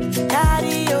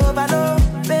 Carry over, no,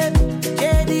 babe.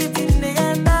 Shade it in the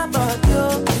end about you.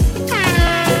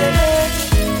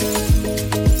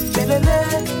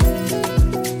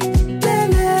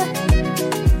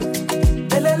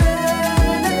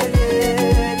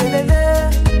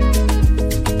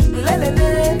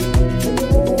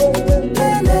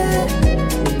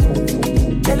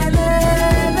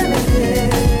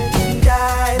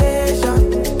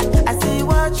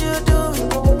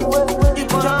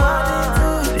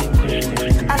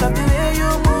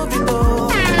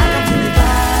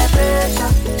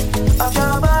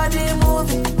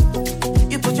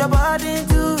 Your body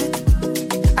into it.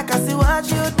 I can see what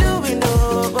you're doing.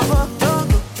 Oh, don't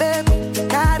go, baby.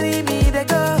 Carry me, they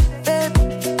go, baby.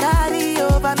 Carry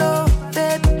over, no,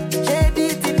 baby. Shade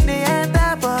it in the end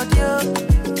about you.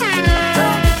 Don't go,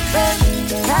 baby.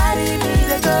 Carry me,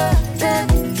 they go,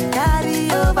 baby. Carry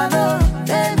over, no,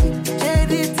 baby.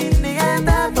 Shade it in the end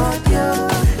about you.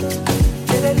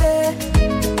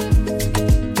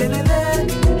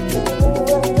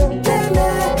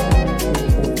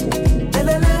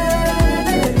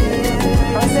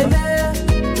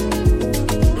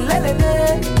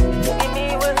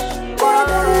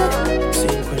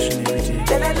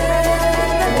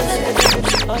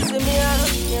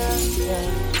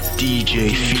 DJ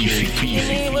Fifi.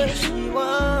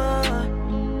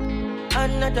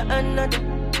 Another.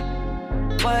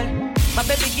 Well, my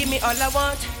baby give me all I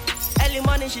want. Early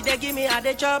morning she dey give me a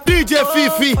day chop. DJ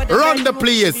Fifi, run the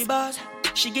place.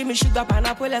 She give me sugar,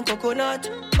 pineapple and coconut.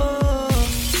 Oh,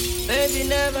 baby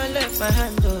never left my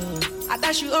hand. Oh, I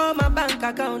dash you all my bank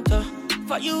account. Oh,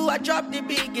 for you I drop the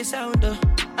biggest sound. Oh,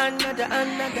 another.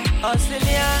 Oh, see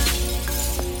me,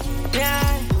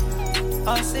 yeah.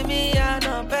 Oh, see me,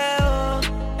 no pay. Oh,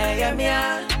 hey,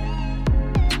 yeah.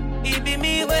 It be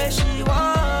me where she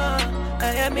want.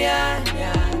 Hey, yeah.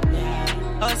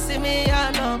 Oh, see me,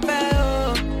 no pay.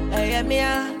 Oh, hey,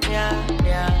 yeah.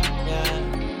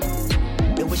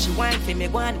 The way she want for me,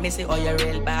 want me say, oh, you're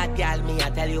real bad girl. Me, I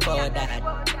tell you about that.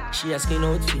 She asking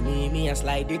out for me, I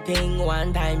slide the thing.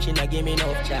 One time she not give me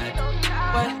no chat.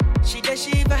 Well, she the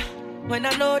shiva when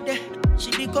I know that.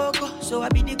 She be cocoa, so I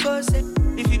be the cose.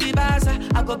 If you be Baza,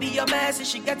 I go be your mercy.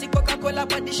 She get the Coca-Cola,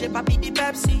 but the shape I be the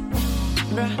Pepsi.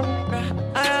 Bruh,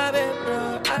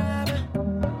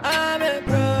 I'm a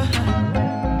bro.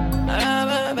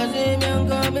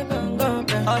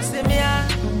 Oh, see me, yeah.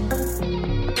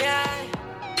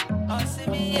 Oh, see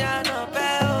me, no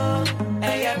pay. Oh,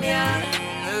 hey, yeah.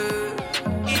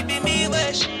 It be me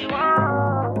where she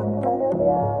want.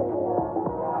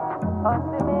 Oh,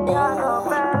 see me, no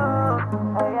pay.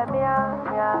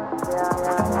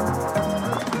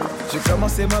 J'ai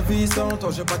commencé ma vie sans toi,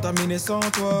 j'ai pas terminé sans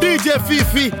toi. DJ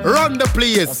Fifi, run the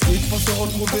place. On se quitte pour se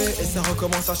retrouver et ça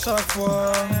recommence à chaque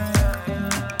fois.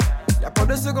 Y'a pas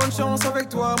de seconde chance avec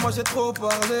toi, moi j'ai trop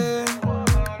parlé.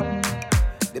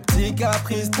 Des petits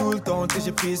caprices tout le temps que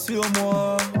j'ai pris sur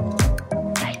moi.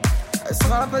 Elle se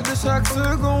rappelle de chaque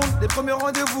seconde, des premiers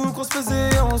rendez-vous qu'on se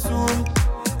faisait en zoom.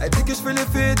 Elle dit que je fais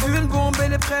l'effet d'une bombe,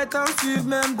 elle est prête à me suivre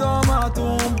même dans ma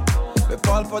tombe. Mais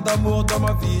parle pas d'amour dans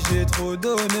ma vie, j'ai trop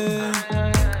donné.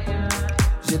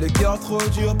 J'ai le cœur trop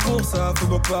dur pour ça, faut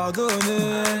me pardonner.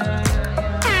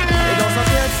 Et dans sa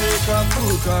tête c'est cafou,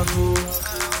 cafou.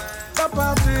 T'as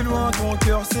pas plus loin, ton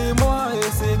cœur c'est moi et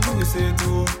c'est tout, c'est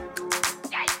tout.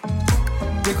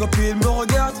 Tes copines me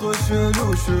regardent trop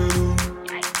chelou, chelou.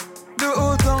 De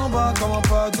haut en bas, comme un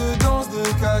pas de danse de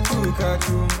catou,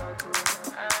 catou.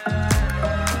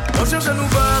 On cherche à nous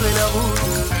barrer la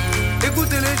route.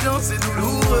 Écouter les gens c'est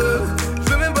douloureux. Je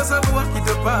veux même pas savoir qui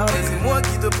te parle. C'est moi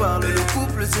qui te parle, le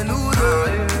couple c'est nous deux.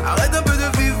 Arrête un peu de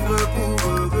vivre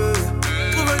pour eux.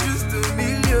 Trouve un juste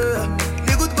milieu.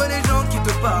 N'écoute pas les gens qui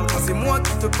te parlent. Quand c'est moi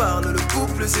qui te parle, le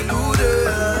couple c'est nous deux.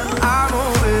 Ah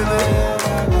mon bébé,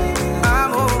 ah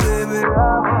mon bébé,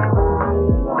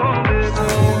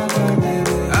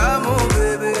 ah mon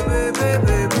bébé, bébé,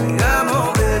 bébé, ah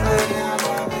mon bébé,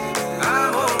 ah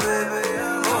mon bébé, ah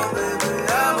mon bébé,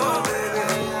 ah mon bébé,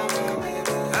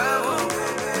 ah mon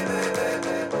bébé.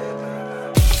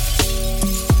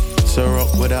 So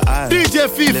rock with her eyes. DJ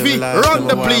Fifi, run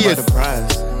the place.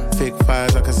 Fake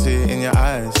fires, I can see it in your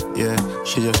eyes. Yeah,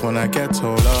 she just wanna get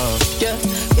told off. Yeah,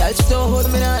 girl, still hold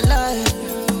me that lie.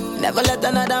 Never let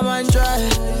another man try.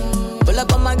 Pull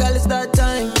up on my girl, it's that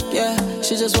time. Yeah,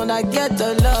 she just wanna get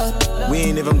the love. We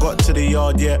ain't even got to the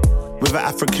yard yet. With an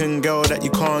African girl that you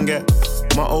can't get.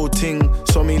 My old ting,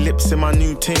 saw me lips in my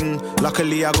new ting.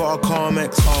 Luckily I got a calm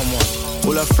ex.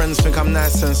 All her friends think I'm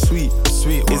nice and sweet.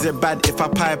 Is it bad if I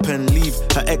pipe and leave?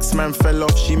 Her ex-man fell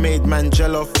off, she made man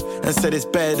gel off and said it's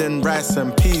better than rice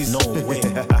and peas. No way.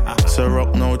 So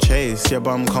rock no chase. Your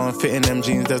bum can't fit in them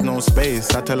jeans, there's no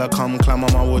space. I tell her come climb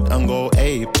on my wood and go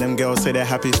ape. Them girls say they're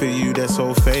happy for you, they're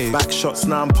so fake. Back shots,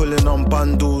 now I'm pulling on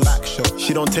bundles.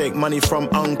 She don't take money from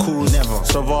uncles. Never.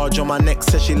 Sauvage on my neck,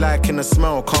 says she liking the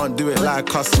smell. Can't do it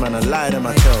like us, man, I lie them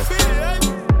I tell.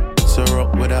 So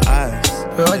rock with her eyes.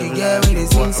 Brody, get with the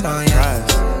sing song, yeah.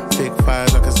 Fake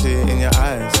fires, I can see it in your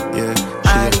eyes. Yeah,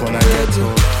 she just wanna get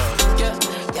to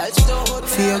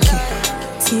feel key.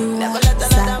 Never let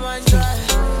another man try.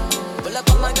 Pull up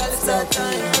on my girl, it's that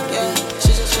time. Yeah, she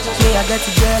just Me, I get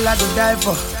a girl I go die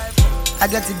for. I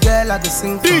get a girl I go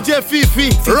sing for. DJ Fifi,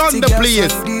 run the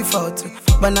place. Default,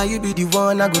 but now you be the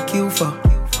one I go kill for.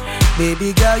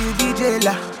 Baby girl, you be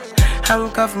jailer.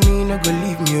 Handcuff me, no go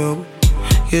leave me, oh.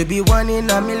 You be one in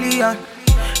a million.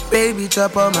 Baby,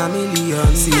 chop on my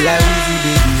million. See like easy,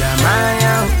 baby, I'm my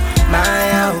out,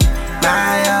 my out,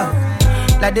 my out.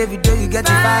 Like David, you get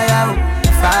the fire out,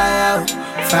 fire out,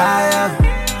 fire out.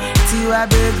 Tiwa,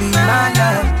 baby, my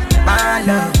love, my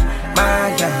love,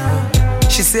 my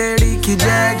love. She say, Ricky,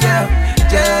 Jaja,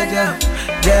 Jaja,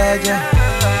 Jaja.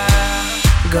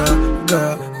 Go,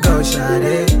 go, go,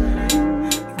 shawty.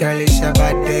 Girl, it's your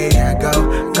body. Go,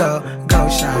 go, go,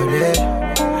 shawty.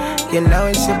 You know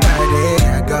it's your body.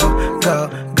 Go, go,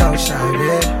 go,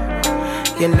 shawty.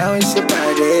 You know it's your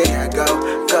body. Go,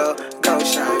 go, go,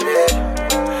 shawty.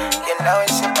 You know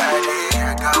it's your body.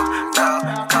 Go, go,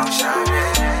 go, shawty.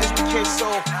 It's the K-So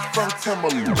from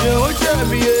Timberland. You tell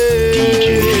me,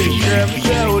 tell me,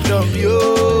 tell me, you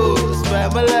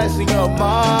spend my last in your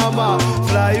mama.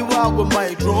 Fly you out with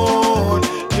my drone.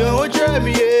 You tell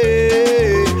me,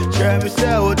 tell me,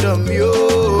 tell me, you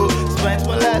spend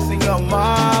my last in your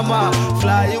mama.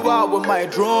 Fly you out with my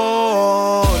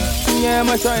drone. Yeah,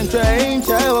 my son train,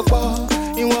 tell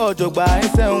me, you want to buy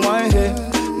and send one here.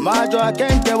 My joy, I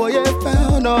can't tell what you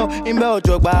found. No, in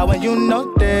Belgium, when you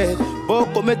not there.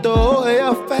 Boko me to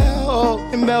I fell.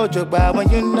 In Belgium, when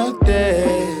you not there.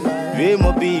 We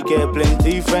mo be get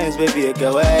plenty friends, baby. I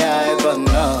go where I go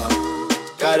now.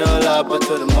 Got all up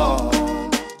to the mall.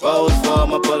 Pose for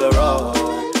my Polaroid.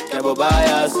 Can't buy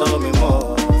us, show me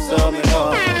more, baby.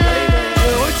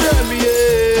 You tell me,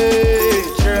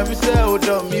 tell me, say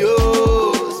dumb you.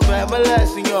 Spend my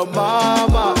last in your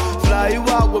mama. Fly you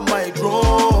out with my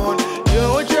drone.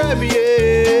 You tell me,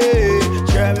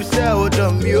 tell me, say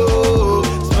dumb you.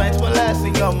 Spend my last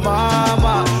in your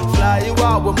mama. Fly you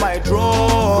out with my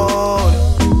drone.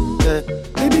 Yeah.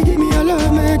 Baby, give me your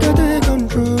love, make her take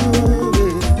control.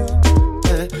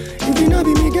 Yeah. If you not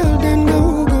be me girl, then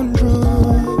no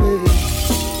control.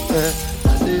 Yeah.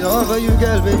 I say all for you,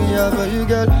 girl, baby, all for you,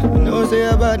 girl. You know say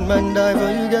a bad man die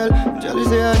for you, girl. Jelly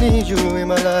say I need you in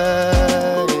my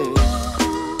life.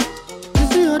 You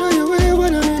see how do you way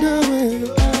when I'm in the way?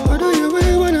 How do you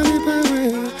way when I'm in the way?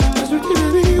 I sweet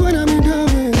baby when I'm in the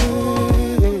way.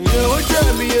 You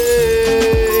tell me,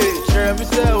 tell me,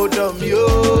 say dumb you.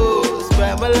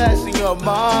 Spend my last in your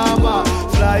mama.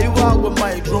 Fly you out with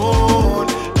my drone.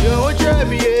 You tell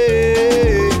me,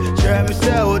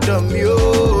 say dumb you.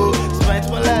 Spend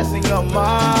my last in your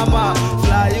mama.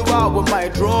 Fly you out with my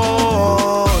drone.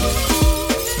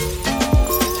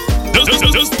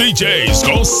 DJs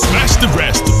gon' smash the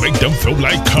rest to make them feel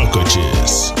like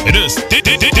cockroaches. It is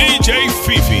DJ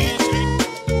Fifi.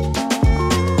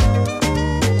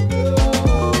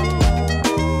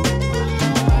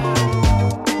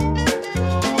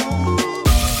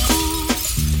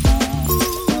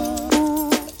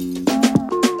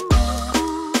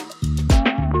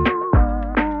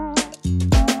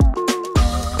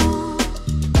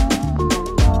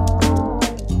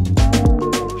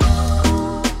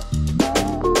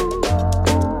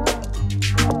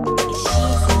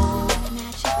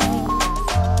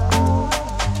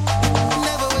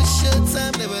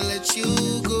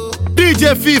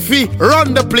 DJ Fifi,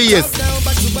 run the place. Down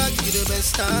back to back, you the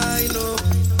best I know.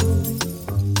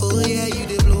 Oh yeah, you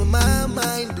dey blow my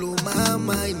mind, blow my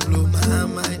mind, blow my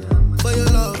mind. For your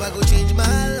love, I go change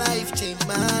my life, change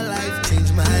my life,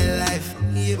 change my life.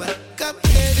 Yeah, but come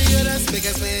here, do you just make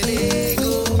us let it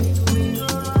go?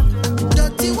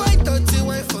 Dirty wine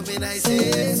for me, I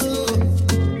say so.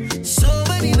 So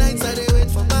many nights I dey wait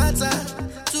for my time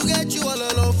to get you all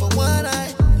alone for one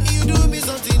night. You do me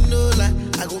something no lie,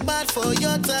 I go mad for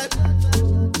your type.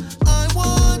 I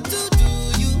want to do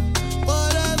you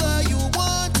whatever you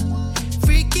want.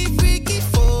 Freaky, freaky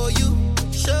for you.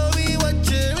 Show me what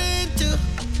you're into.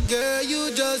 Girl,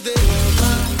 you just dey blow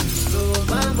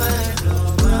my mind, blow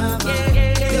my mind.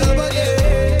 Your body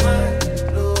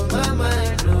blow my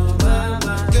mind, blow my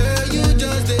mind. Girl, you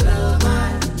just dey blow my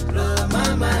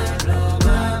mind, blow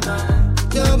my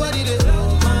mind. Your body dey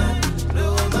blow my mind,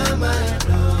 blow my mind.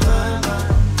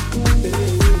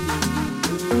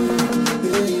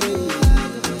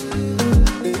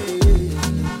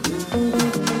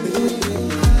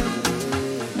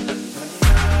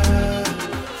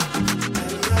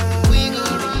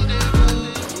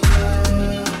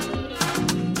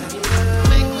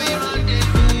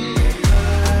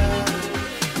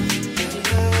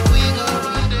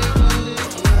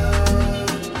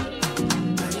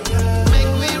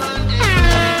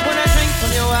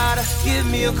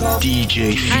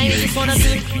 DJ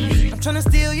Fifi. I'm tryna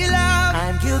steal your love.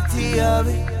 I'm guilty of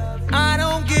it. I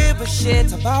don't give a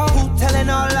shit about who telling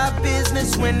all our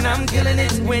business when I'm killing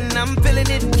it, when I'm feeling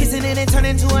it, kissing it and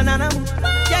turning to an animal.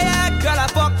 Yeah, girl, I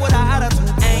fuck with her attitude.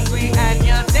 Angry and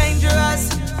you're dangerous.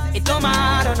 It don't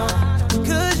matter, no.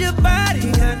 Cause your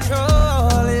body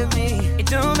controlling me. It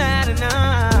don't matter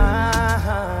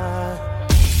now.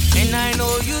 And I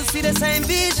know you see the same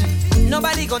vision.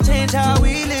 Nobody gon' change how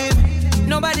we live.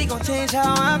 Nobody gon' change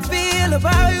how I feel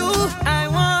about you. I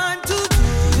want to do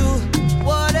you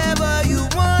whatever you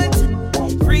want.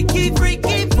 Freaky,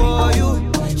 freaky for you.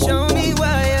 Show me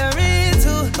what you're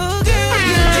into. Oh, girl,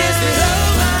 you just blow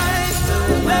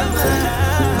my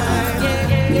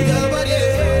mind. Your body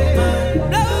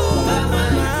blow my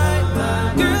mind.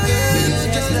 Girl, you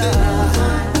just blow my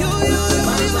mind. You. Your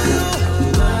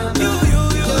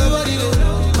body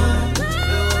blow my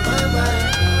mind.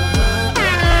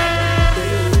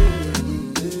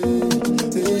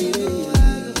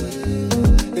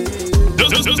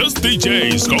 This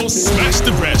DJs gon' smash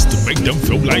the rest to make them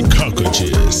feel like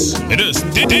cockroaches. It is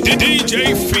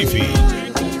DJ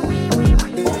Fifi.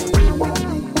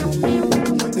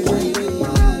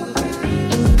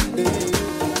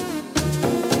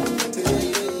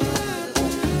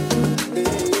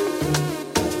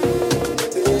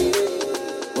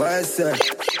 What's up?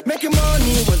 Making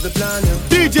money was the plan.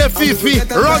 DJ Fifi,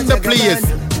 run the place.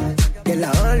 Girl,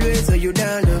 I always hold you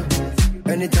down.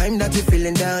 Anytime that you're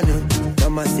feeling down,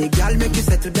 mama say, girl, make you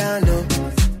settle down.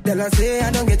 Tell her, say,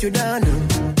 I don't get you down.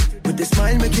 With the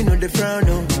smile, make you know the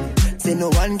frown. Say, no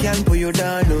one can pull you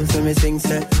down. So me sing,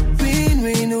 say, win,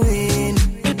 win, win.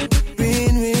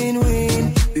 Win, win,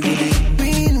 win. We will be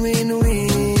win, win,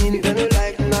 win. You don't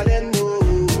like nothing, no.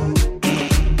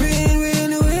 Win,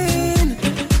 win, win.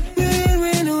 Win,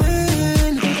 win,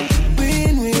 win.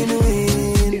 Win, win,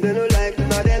 win. You don't like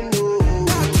nothing, no.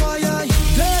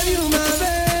 Love you, my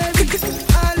baby.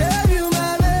 I love you,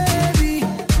 my baby.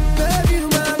 Love you,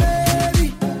 my baby.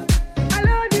 I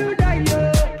love you, Dayo.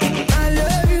 I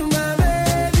love you, my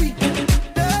baby.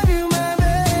 Love you, my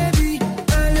baby.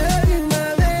 I love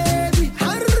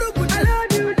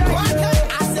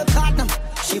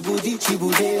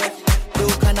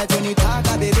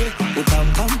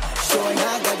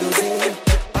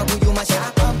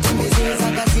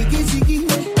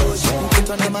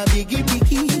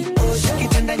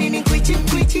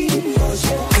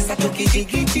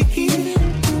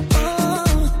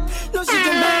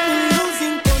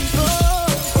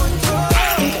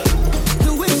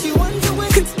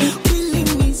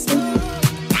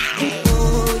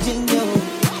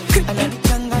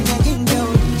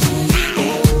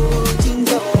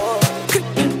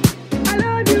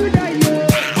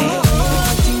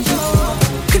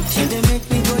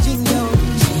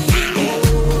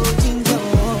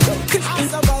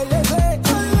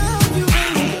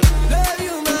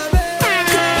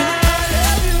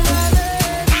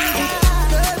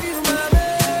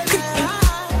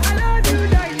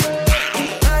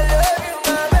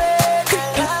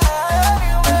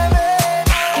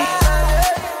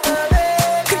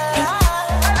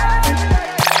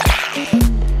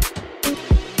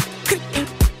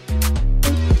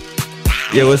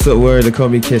Yeah, what's up, world? They call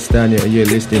me Kestania, and you're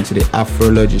listening to the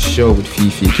Afrology show with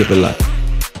Fifi. Keep it locked.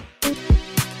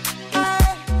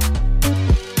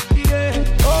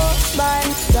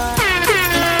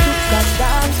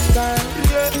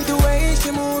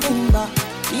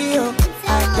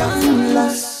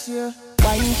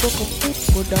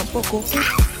 Go down poco,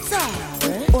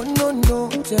 oh no no,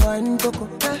 say wine poco,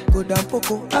 go down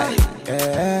poco,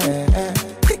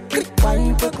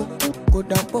 wine poco, go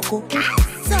down poco,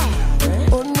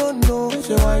 oh no no,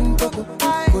 say wine poco,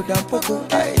 go down poco,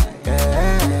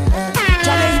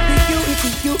 Charlie,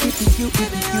 if you,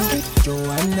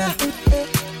 Joanna,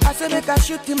 I say make I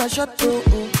shoot him a shot, I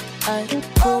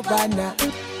go banana. Do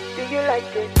you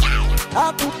like it?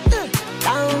 Up,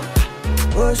 down,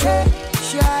 oh shit.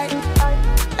 Shy,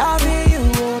 loving you,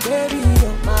 oh baby,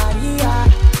 oh Maria,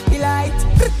 delight.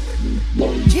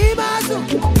 Jimazo,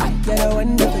 I get a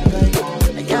wonderful guy.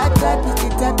 I got that,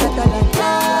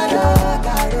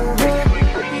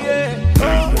 oh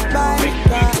my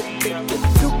God,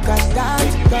 look at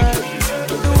that girl,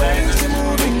 the way she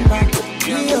moving back,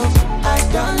 yo, I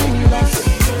done lost.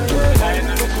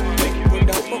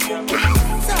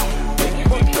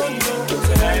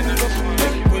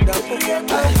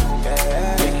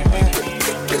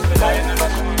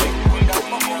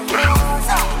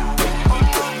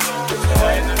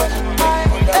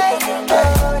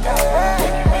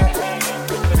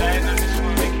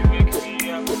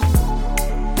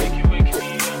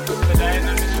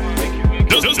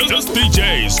 Just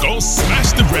DJs gon'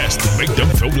 smash the rest and make them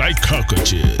feel like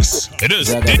cockroaches. It is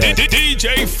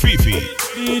DJ Fifi.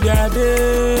 DJ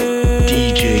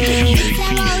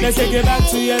Fifi. Let's take it back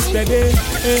to yesterday.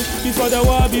 Before the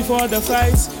war, before the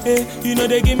fights. You know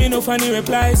they give me no funny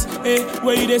replies.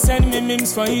 Where you they send me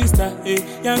memes for Easter.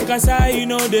 Young Kasa, you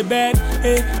know they bad.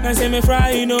 Now say me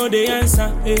fry, you know they answer.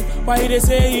 Why they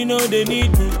say you know they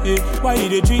need me? Why you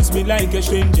they treat me like a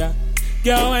stranger?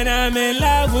 Girl, when I'm in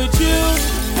love with you,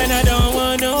 and I don't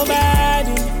want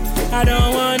nobody, I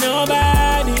don't want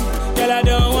nobody, girl, I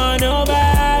don't want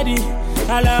nobody.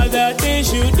 I love the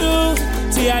things you do,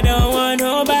 see, I don't want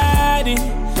nobody,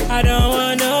 I don't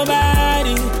want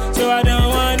nobody, so I don't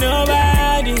want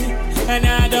nobody, and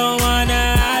I don't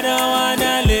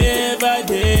wanna live a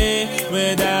day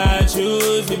without you.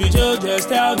 If you just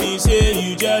tell me, say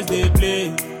you just they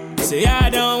play. Say I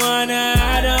don't wanna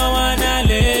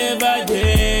live a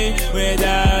day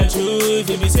without you. If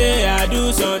you say I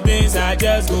do some things, I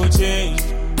just go change.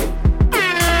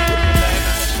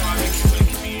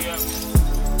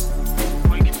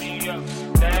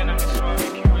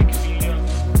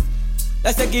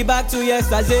 Let's take it back to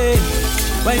yesterday.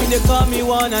 When you they call me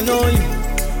one and only.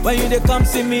 When you they come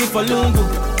see me for Lungu.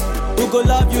 Who go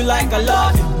love you like I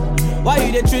love you? Why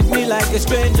you they treat me like a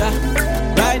stranger?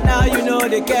 Right now you know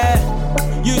they care.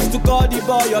 Used to call the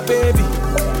boy your baby.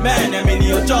 Man, I mean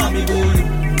you told me good.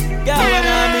 Girl, when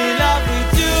I'm in love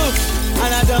with you,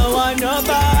 and I don't want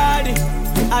nobody,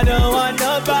 I don't want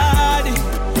nobody,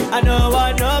 I don't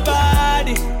want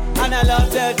nobody, and I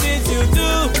love the things you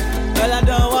do. Girl, I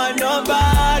don't want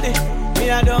nobody,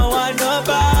 me I don't want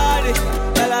nobody,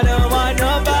 girl, I don't want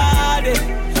nobody,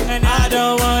 and I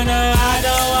don't wanna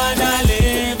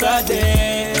live a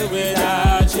day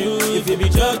without you. If you be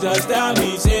joke, just tell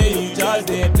me, say you just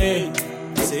they play.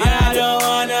 Say I don't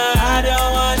wanna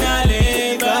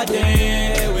live a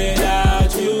day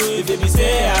without you. If you be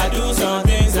say I do some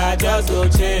things, I just go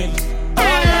change. Oh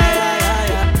yeah.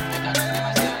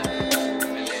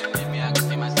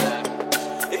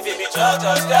 If you be joke,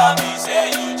 just tell me, say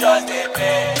you just they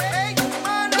play.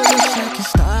 Wish I could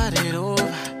start it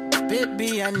over,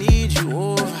 baby, I need you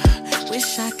over.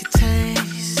 Wish I could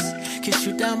taste, kiss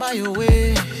you down by your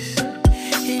waist.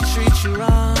 He treats you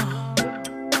wrong.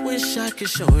 Wish I could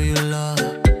show you love.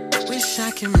 Wish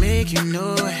I could make you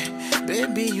know it.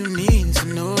 Baby, you need to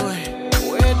know it.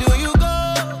 Where do you go?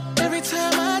 Every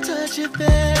time I touch you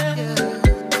there,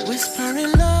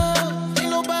 whispering love, ain't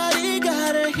nobody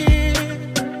gotta hear.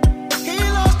 He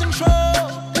lost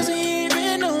control, doesn't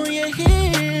even know you're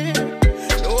here.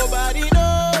 Nobody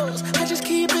knows, I just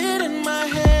keep it in my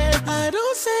head. I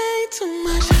don't say too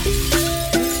much,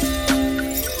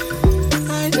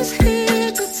 I just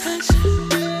here to touch.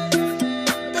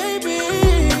 Baby,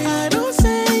 I don't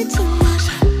say too much,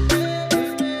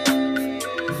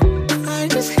 I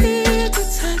just here to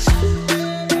touch.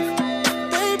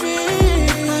 Baby,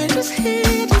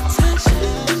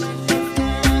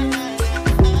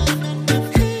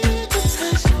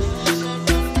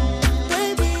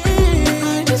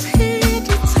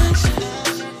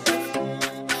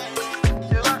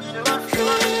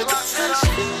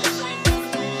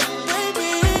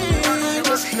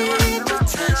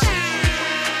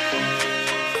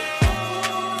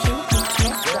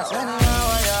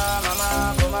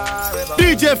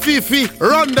 DJ Fifi,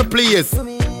 run the place.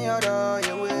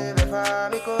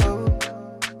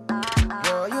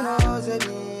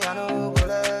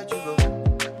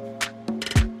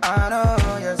 I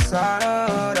know, yes, I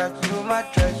know that you my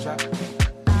treasure.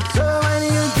 So when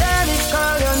you get me,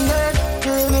 call your name,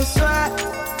 give me sweat.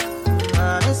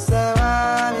 I say,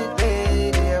 I'm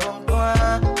baby, I won't go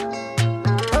on.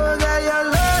 Oh, girl, your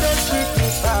love is sweet, me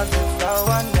past the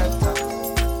flower nectar.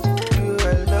 You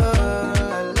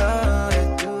alone, it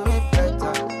do me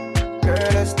better. Girl,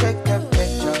 let's take a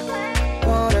picture.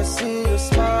 Wanna see you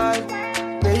smile,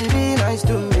 baby, nice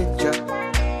to meet you.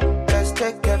 Let's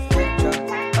take a picture.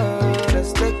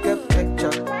 Let's take a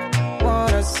picture.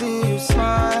 Wanna see you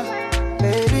smile,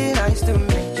 baby, nice to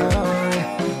meet you.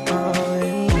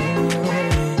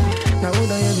 Now what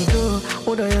do you do?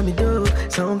 What do you do?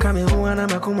 Someone coming who and I'm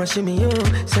a come shimmy you.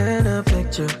 Send a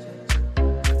picture.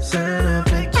 Send a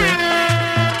picture.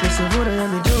 Listen, what do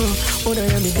you do? What do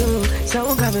you do?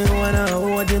 Someone coming who and I'm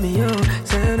a me you.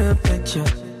 Send a picture.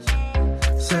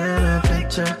 Send a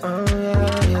picture. Oh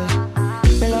yeah,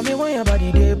 yeah. Me love me when your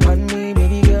body dip on me,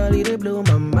 baby girl, it blow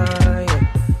my mind.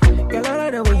 Yeah. Girl, I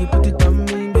like the way you put it on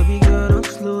me, baby girl, don't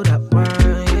slow that wine.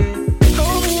 Yeah.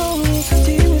 Hold me,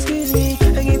 squeeze me,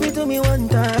 and give it to me one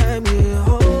time. Yeah,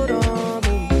 hold on,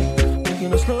 baby, make you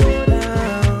no slow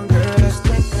down, girl. Let's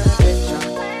take a picture.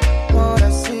 Wanna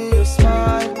see you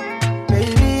smile,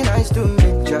 baby, nice to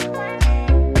meet you.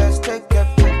 Let's take a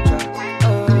picture.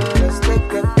 Let's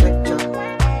take a picture.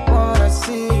 Wanna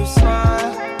see you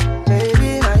smile,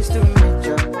 baby, nice to meet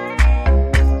you.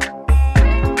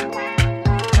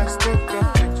 Let's take a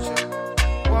picture.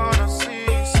 Wanna see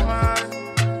you smile,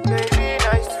 baby,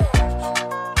 nice to meet you.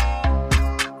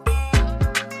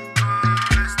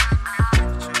 Let's take a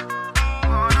picture.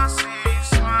 Wanna see you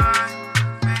smile,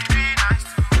 baby, nice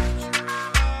to meet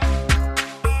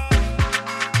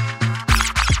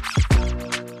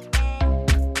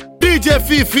you. DJ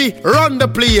Fifi, run the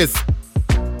place.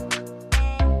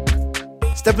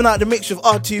 Stepping out the mix with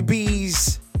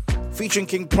R2B's featuring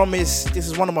King Promise. This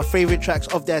is one of my favorite tracks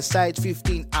of their Side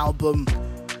 15 album.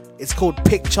 It's called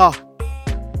Picture.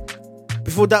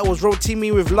 Before that was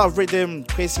Rotimi with Love Rhythm,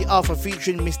 Crazy Alpha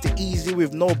featuring Mr. Easy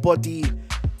with Nobody,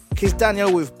 Kiss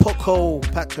Daniel with Poco,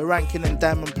 Patrick Rankin and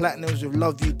Diamond Platinums with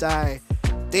Love You Die,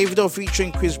 Davido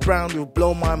featuring Chris Brown with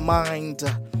Blow My Mind.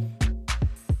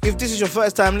 If this is your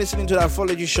first time listening to the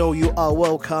Afrology show, you are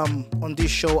welcome. On this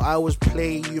show, I always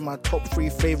play you my top 3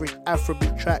 favorite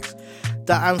Afrobeat tracks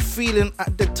that I'm feeling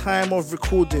at the time of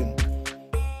recording.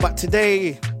 But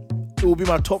today, it will be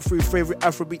my top 3 favorite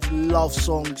Afrobeat love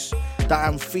songs that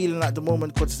I'm feeling at the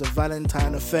moment because it's a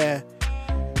Valentine affair.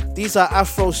 These are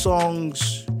Afro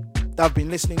songs that I've been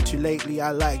listening to lately.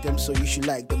 I like them, so you should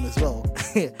like them as well.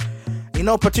 In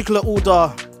no particular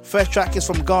order, first track is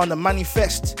from Ghana,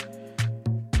 Manifest,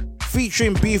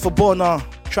 featuring B for Bona,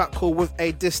 track called With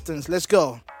a Distance. Let's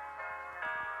go.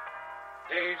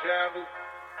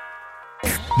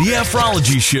 The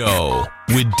Afrology Show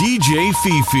with DJ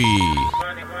Fifi.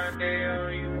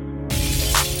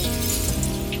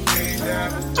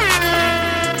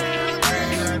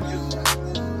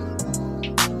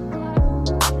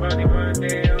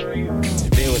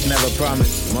 Today was never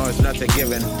promised, tomorrow's not a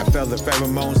given. I felt the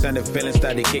pheromones and the feeling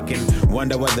started kicking.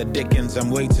 Wonder what the dickens I'm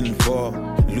waiting for.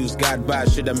 Lose God by,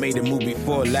 should've made a move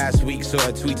before. Last week saw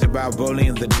a tweet about rolling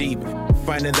in the deep.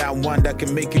 Finding that one that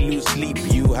can make you lose sleep.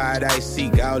 You hide, I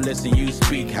seek, I'll listen, you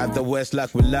speak. Have the worst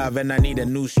luck with love and I need a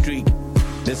new streak.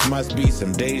 This must be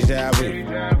some deja vu.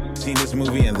 Seen this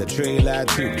movie in the trailer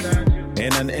too.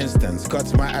 In an instance,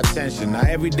 caught my attention. Now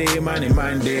every day, money,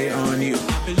 mind day on you.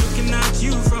 Been looking at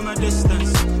you from a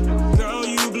distance. Girl,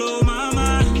 you blow my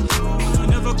mind. I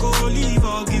never go leave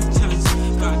or give chance.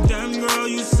 Goddamn girl,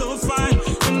 you so fine.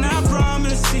 And I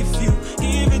promise if you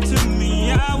give it to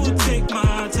me, I will take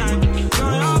my time.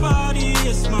 Girl, your body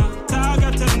is my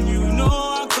target and you know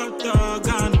I got the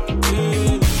gun.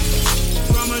 Yeah.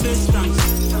 From a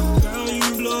distance, girl,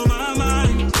 you blow my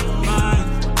mind.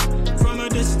 Mind. From a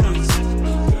distance,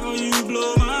 girl, you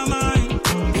blow my mind.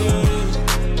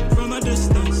 Yeah. From a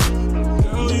distance,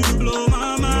 girl, you blow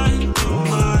my mind.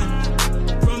 Mind.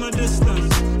 From a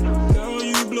distance, girl,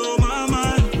 you blow my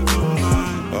mind.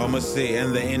 Mind. Almost say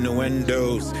in the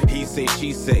innuendos. He say,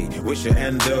 she say, wish your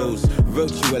endos.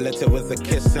 Wrote you a letter with a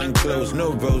kiss and close.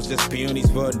 No rose, just peonies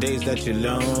for days that you're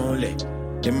lonely.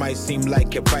 It might seem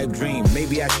like a pipe dream.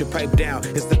 Maybe I should pipe down.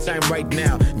 It's the time right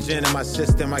now. Gin in my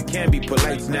system, I can't be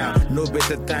polite now. No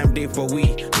better time day for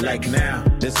we like now.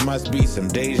 This must be some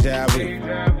deja vu.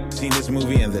 Seen this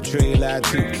movie in the trailer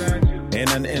too. in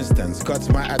an instance, cuts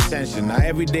my attention. Now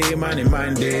every day, money,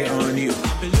 mind day on you.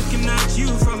 I've been looking at you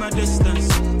from a distance.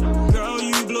 Girl,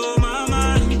 you blow my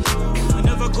mind. I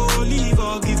never go leave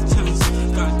or give chance.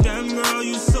 Goddamn girl,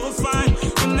 you so fine.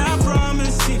 And I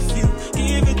promise if you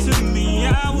give it to me,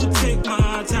 I will take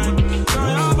my time. Girl,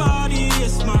 your body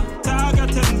is my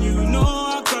target and you know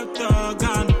I got the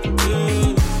gun.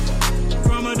 Yeah.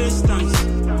 From a distance.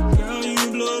 Girl,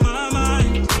 you blow my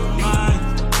mind.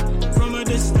 Mind. From a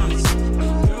distance.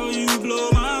 Girl, you blow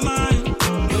my mind.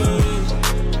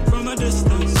 Yeah. From a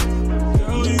distance.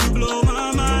 Girl, you blow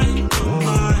my mind.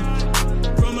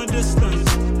 Mind. From a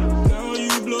distance. Girl,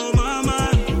 you blow my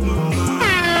mind.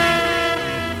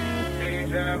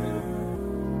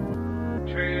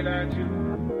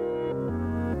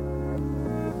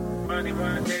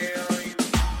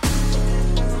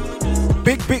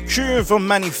 Big tune from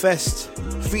Manifest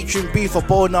featuring B for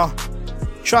Bona.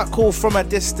 Track called From a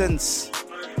Distance.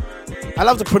 I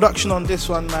love the production on this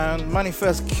one, man.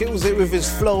 Manifest kills it with his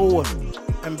flow,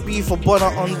 and B for Bona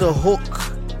on the hook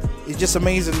is just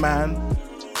amazing, man.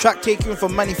 Track taken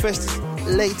from Manifest's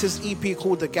latest EP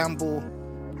called The Gamble.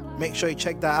 Make sure you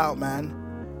check that out, man.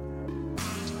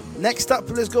 Next up,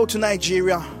 let's go to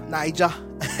Niger.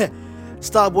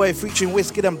 Starboy featuring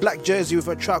Wizkid and Black Jersey with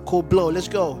a track called Blow. Let's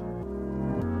go.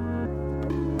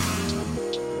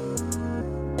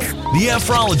 The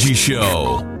Afrology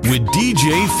Show with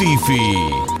DJ Fifi.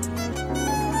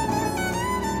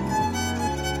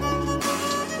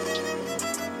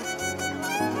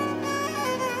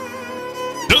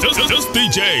 This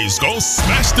DJ's gonna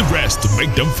smash the rest to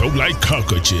make them feel like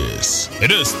cockroaches.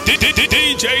 It is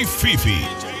DJ Fifi.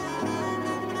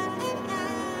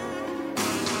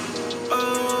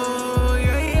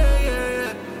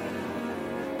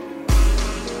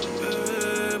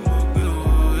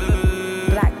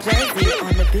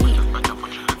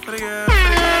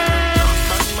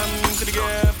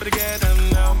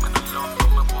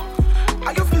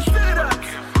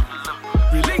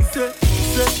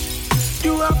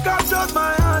 Captured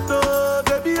my heart, oh,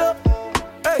 baby, oh.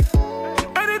 Hey,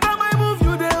 anytime I move,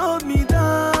 you they hold me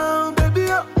down, baby,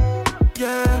 oh.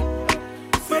 Yeah,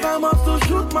 but I must to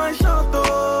shoot my shot,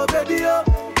 oh, baby, oh.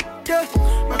 Yeah,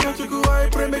 my country go, I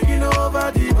pray, making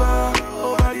over the bar,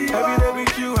 over the bar. Every day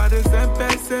with you, I the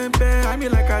sempe. I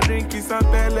mean like I drink is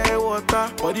pele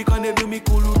water. Body can do me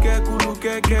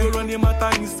kuluke. Go run the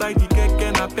matter inside the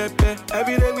keke na pepe.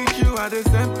 Every day with you, I the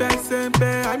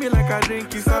sempe. I mean like I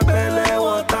drink is pele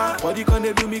water. Body can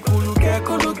do me kuluke.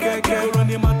 Go run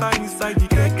the matter inside the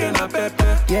keke na pepe.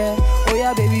 Yeah, oh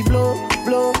yeah, baby, blow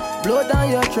down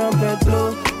your trumpet,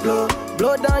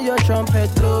 blow down your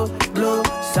trumpet, blow,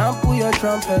 sample your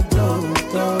trumpet, blow.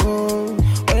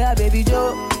 Oh yeah, baby,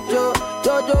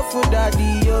 Jojo for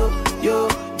daddy, yo,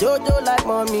 Jojo like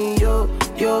mommy, yo,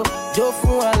 Jo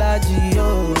for allergy,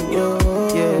 yo,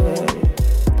 yeah.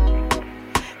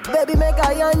 Baby, make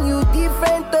I on you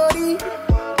different story.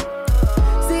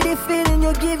 See the feeling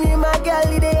you give me, my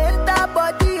girl, it enter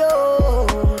body, yo.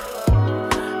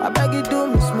 I beg you do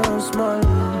me small.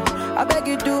 I beg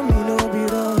you do me no be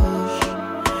rush.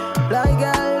 Blind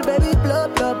girl, baby, blow.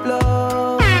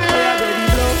 Oh yeah, baby,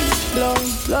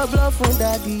 blow for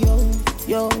daddy,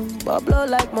 yo, but blow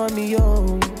like mommy,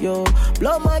 yo,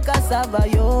 blow my cassava,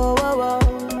 yo.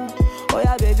 Oh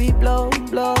yeah, baby, blow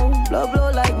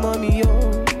like mommy,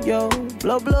 yo,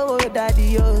 blow oh daddy,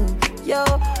 yo,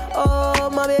 oh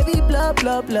my baby, blow.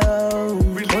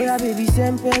 Oh yeah, baby,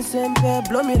 sempe,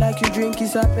 blow me like you drink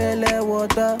isapele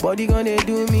water. Body gonna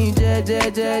do me, je,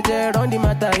 run the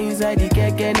matter inside the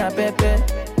keke na pepe.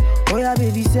 Oh yeah,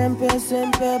 baby, sempe,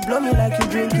 blow me like you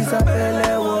drink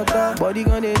isapele water. Body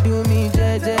gonna do me,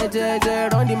 je,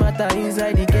 run the matter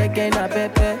inside the keke na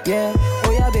pepe. Yeah,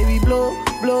 oh yeah, baby, blow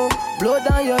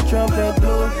down your trumpet,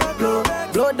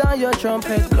 blow down your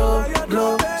trumpet,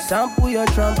 blow, sample your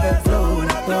trumpet, blow.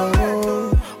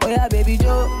 Oh yeah, baby,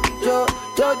 Jojo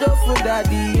for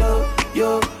daddy,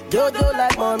 yo, Jojo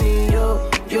like mommy, yo,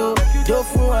 Jo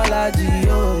for allergy,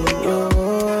 yo.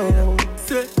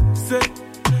 Say,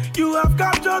 you have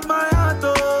captured my heart,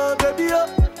 oh, baby, oh.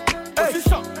 Hey,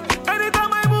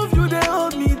 anytime I move, you they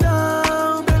hold me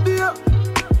down, baby, oh.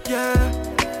 Yeah,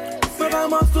 but I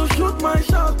must to shoot my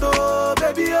shot, oh,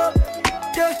 baby, oh.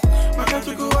 Yeah, my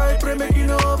country go, I pray, making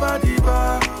over the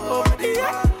bar.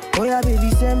 Oh yeah, baby,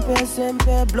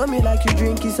 sempe, blow me like you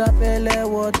drink isapele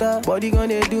water. Body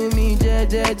gonna do me, je,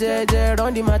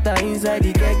 run the matter inside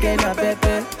the keke na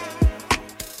pepe.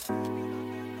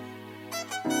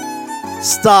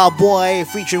 Starboy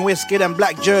featuring Wizkid and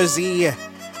Black Jersey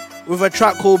with a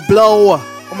track called Blow.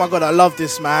 Oh my god, I love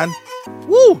this, man.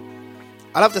 Woo!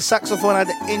 I love the saxophone at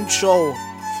the intro.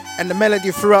 And the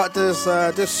melody throughout this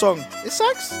song, it's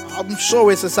sax? I'm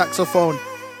sure it's a saxophone.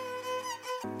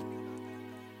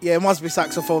 Yeah, it must be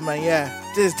saxophone, man. Yeah,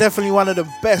 this is definitely one of the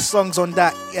best songs on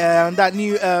that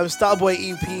new Starboy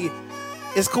EP.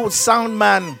 It's called Sound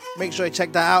Man. Make sure you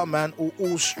check that out, man.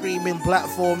 All streaming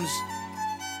platforms.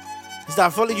 It's the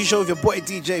Afrology Show with your boy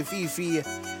DJ Fifi.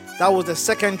 That was the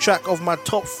second track of my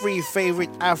top 3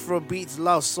 favorite Afrobeats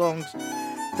love songs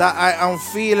that I am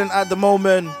feeling at the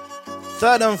moment.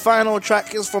 Third and final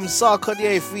track is from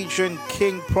Sarkodie featuring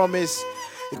King Promise.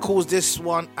 It calls this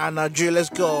one Anna Drew. Let's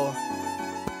go.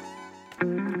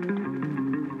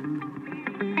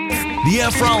 The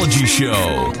Afrology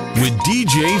Show with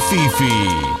DJ Fifi.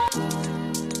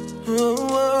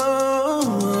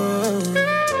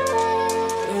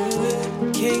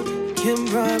 King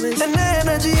Promise. And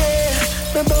energy,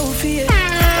 yeah. Me both here.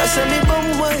 I said me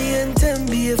bum one and 10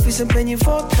 be if we some penny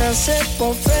for cassette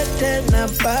for Fred and I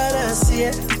bad see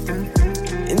it.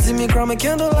 Into me chroma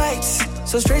candle lights,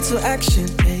 so straight to action.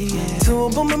 To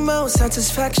open my mouth,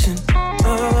 satisfaction.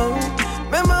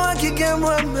 Remember I can get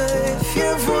one man.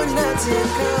 Fearful not to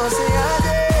go say I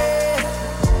did.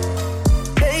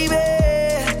 Baby,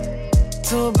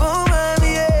 to open my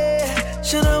yeah.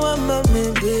 Should I want my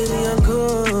man, baby, I'm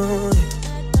good.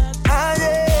 I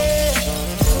did.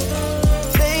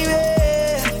 Baby,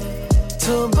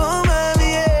 to open my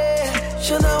yeah.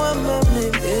 Should I want my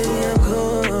man, baby, I'm good.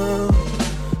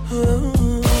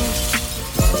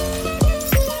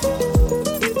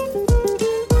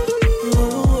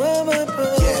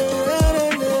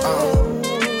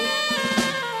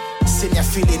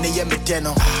 Feeling the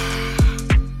yemideno.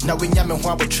 Now we yamming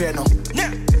while we train.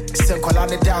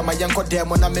 Senkolane down my young dem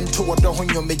when I'm into a don't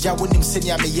you me ya win him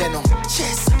senior me yeno.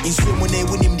 Yes, in swim when they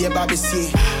win him dear baby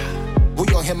see. We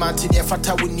on him mountain near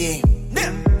Fata Winnie.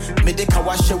 Medeka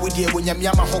washe with you when yam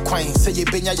yama ho quine. Say ye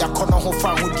benya ya corner ho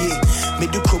fan with ye.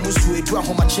 Meduko musu to a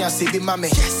home chance say be mammy.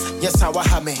 Yes, I wa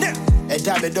hame. A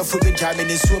dame don't forget jamming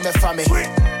in swim a family.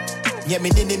 Yeah, me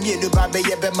didn't mean to baby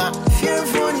yebema.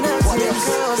 Fearful not what else?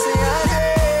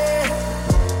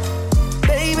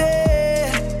 Baby,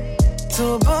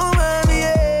 to bomb me,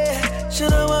 yeah.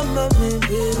 Should I want my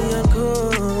baby? I'm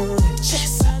cool.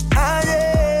 Yes, I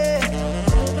did.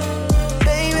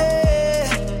 Baby,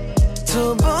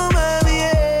 to bomb me,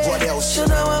 yeah. What else?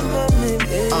 Should I want my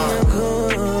baby? I'm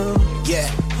cool. Yeah,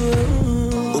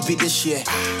 we'll be this year.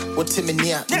 What's in me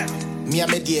near? Me,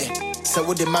 I'm a dear. So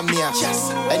with the mamia,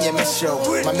 and you miss show,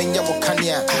 Mamma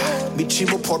Wakania, me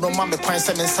chimo podo, mamma pine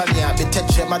seven sanya, be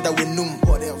touch your mother with noom.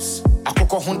 What else? A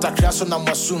coco hunter class on a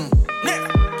masum. Yeah,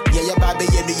 baby,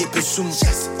 yeah, pesum.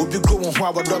 Ubi go on who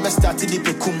our dome started the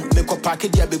pecum, make a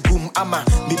packet ya be boom, ama,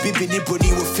 me bibi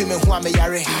nibuni with film and who am a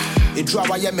yare. A draw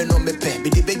I am no me pay, be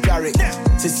the big garret.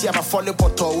 To see I'm a falling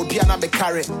poto, will be an abe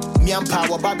carrot. Me and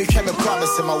power, baby, can me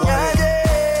promise in my worry.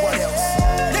 What else?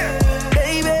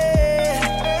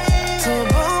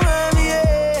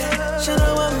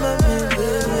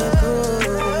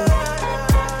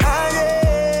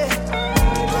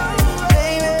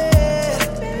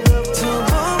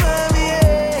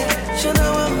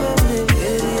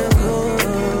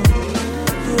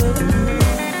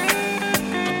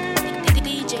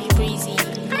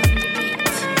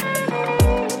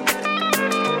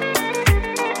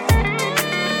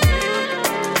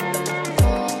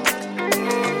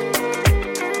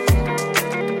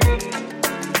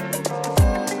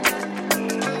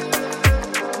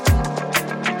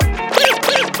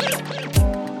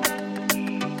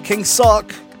 King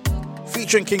Sark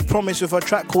featuring King Promise with a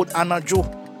track called Anaju.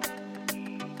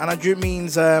 Anaju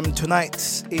means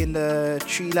tonight in the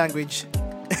Tree language.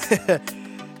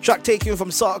 Track taken from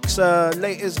Sark's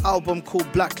latest album called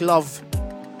Black Love.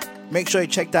 Make sure you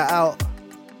check that out.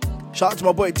 Shout out to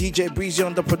my boy DJ Breezy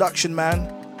on the production, man.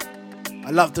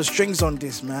 I love the strings on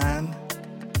this, man.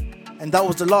 And that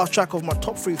was the last track of my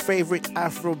top 3 favorite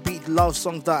Afrobeat love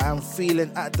songs that I'm feeling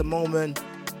at the moment.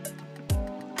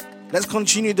 Let's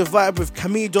continue the vibe with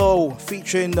Camido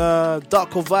featuring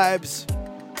Darko Vibes.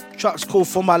 Track's called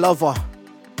For My Lover.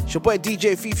 It's your boy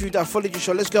DJ Fifi with the Afrology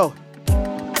Show. Let's go.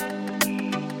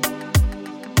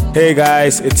 Hey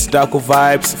guys, it's Darko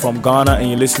Vibes from Ghana and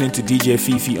you're listening to DJ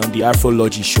Fifi on the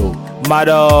Afrology Show. Mad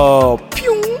up!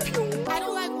 Pew! I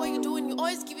don't like what you're doing. You're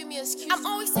always giving me excuses. I'm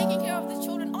always taking care of the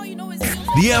children. All you know is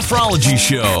The Afrology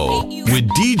Show with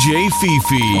DJ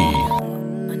Fifi.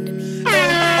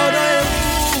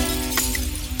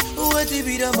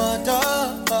 Be the matter.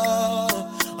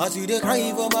 I see the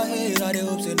crying for my head. I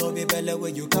hope say no be better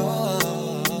when you carry.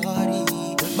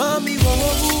 Mommy,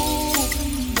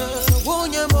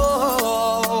 won't you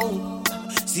more?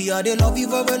 See how they love you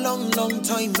for a long, long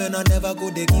time, and I never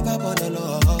go to give up on the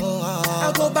love.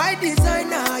 I go buy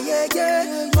designer, yeah,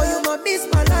 yeah. For you, my miss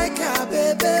my like a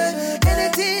baby.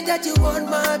 Anything that you want,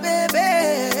 my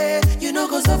baby. You know,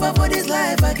 go suffer for this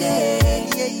life again,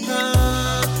 yeah,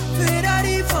 yeah.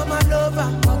 Ferrari for my lover,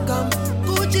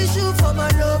 Gucci shoe for my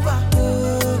lover,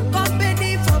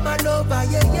 company for my lover,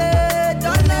 yeah, yeah.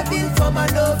 Dollar bill for my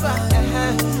lover,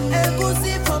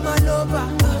 Egusi for my lover,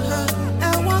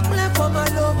 and one plan for my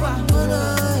lover.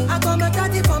 I got my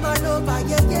daddy for my lover,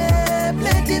 yeah, yeah.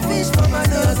 Plenty fish for my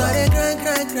lover. I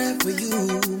cry for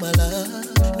you, my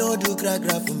love. No do cry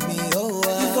for me, oh.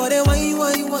 Before they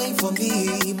wine for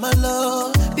me, my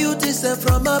love. Beauty set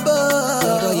from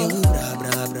above.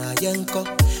 Bra yanko,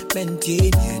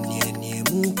 pentie nye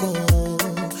muko.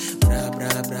 Bra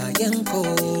yanko,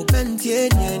 pentie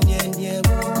nye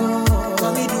muko.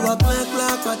 Mami do a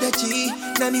black for the chi.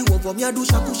 Nami wo for me a do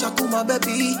shaku my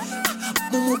baby.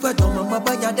 Mumu pe don mama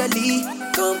banya deli.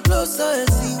 Come closer and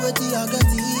see what the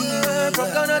agati. From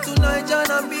Ghana to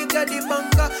Nigeria and big at the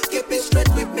banker. Keep it straight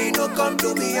with me, no come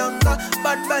do me younger.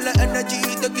 Bad fella energy,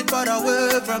 take it far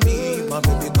away from me. My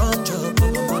baby can't chop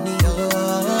my money.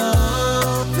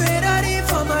 Ferrari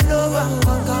for my lover,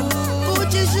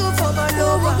 Gucci shoe for my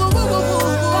lover,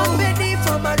 company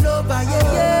for my lover,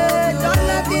 yeah, yeah.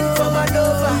 Dollar bill for my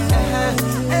lover,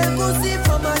 Egusi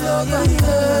for my lover,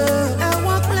 and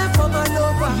one plan for my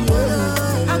lover.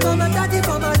 I got my daddy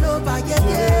for my lover, yeah,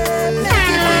 yeah.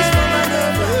 Plenty fish for my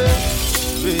lover.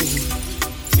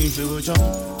 If you go jump,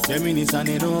 10 minutes and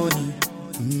it only.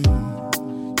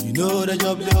 You know the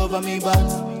job they over me,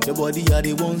 but your body are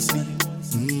the won't sleep.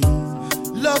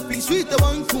 Love be sweet, the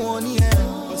one corny,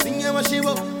 yeah. Sing my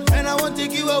shiva, and I want to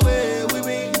take you away with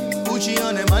me. Gucci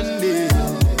on a Monday,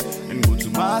 and go to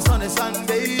Mass on a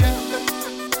Sunday.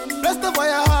 Bless the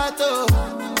fire heart, oh.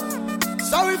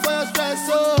 Sorry for your stress,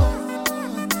 oh.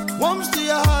 Warms to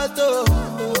your heart, oh.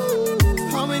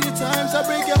 How many times I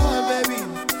break your heart, baby?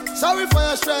 Sorry for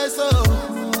your stress, oh.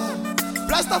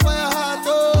 Bless the fire heart,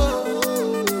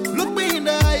 oh. Look me in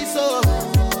the eyes, oh.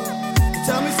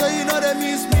 Tell me so you know they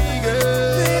miss me, girl.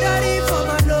 Ferrari for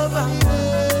my lover,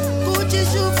 Gucci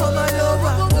shoe for my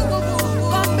lover,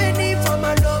 company for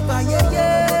my lover, yeah,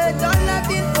 yeah. Dollar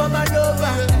bill for my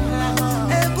lover,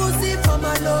 Egusi for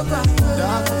my lover,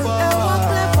 and one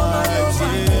plan for my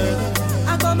lover. I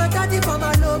got my daddy for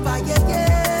my lover, yeah,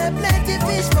 yeah. Plenty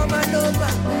fish for my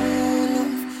lover.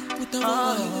 Put up for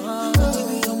my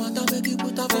head, your mother make you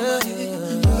put up for my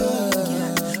head,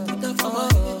 put up for my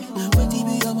head. When you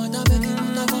be your mother make you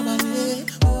put up for my head.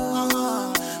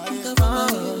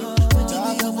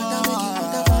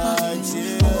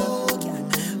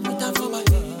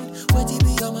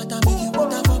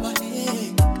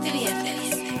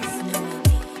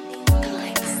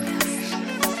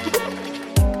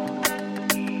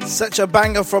 Such a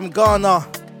banger from Ghana.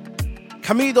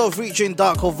 Camido featuring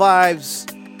Darko Vibes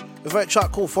with a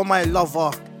track called For My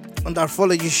Lover on the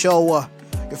Afrology show,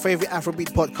 your favorite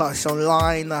Afrobeat podcast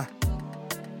online.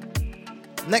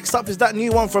 Next up is that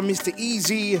new one from Mr.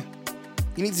 Easy.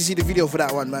 You need to see the video for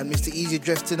that one, man. Mr. Easy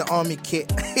dressed in the army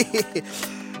kit.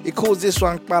 He calls this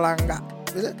one Balanga.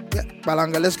 Is it? Yeah,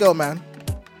 Balanga. Let's go, man.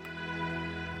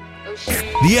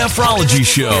 The Afrology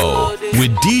Show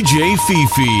with DJ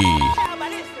Fifi.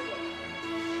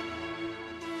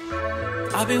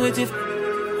 I've been waiting.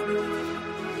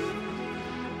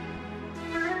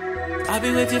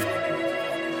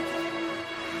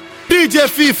 DJ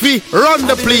Fifi, run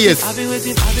the place. I've been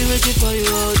waiting for you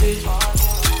all day.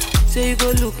 Say you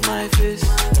go look my face.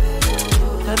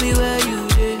 Tell me where you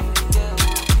dey.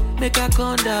 Make I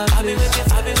come down. I've been waiting.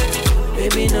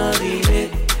 Baby, no delay.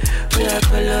 We are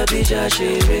color bitch, I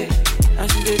shave.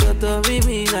 And she don't talk with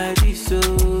me like this, so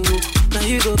now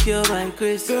you go kill my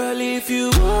grace. Girl, if you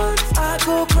want, I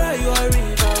go cry you a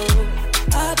river, oh.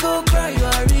 I go cry you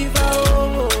a river,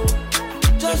 oh, oh.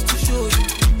 Just to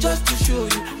show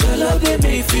you your love they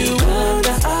make you want.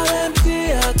 I'll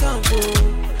empty account, oh.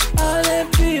 I'll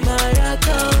empty my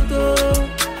account, oh.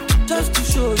 Just to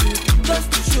show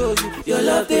you your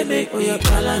love they make oh, your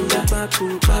calendar back.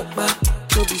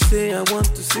 So be say I want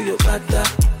to see your bada.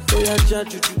 Oh yeah,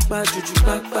 juju back.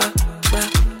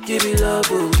 Give me love,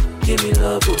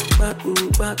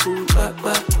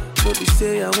 back. So be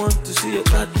say I want to see your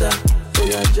bada. Oh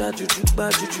yeah, juju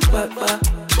back.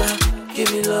 Give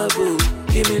me love,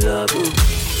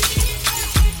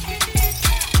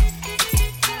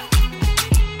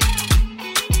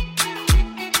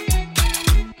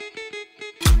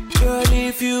 Girl,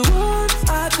 if you want,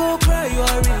 I go cry you a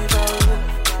river.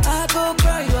 I go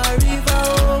cry you a river.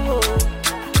 Oh,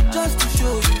 just to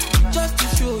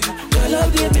show you your love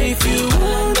love they make you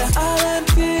wonder. I'll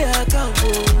empty account,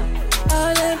 oh.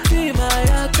 I'll empty my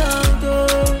account,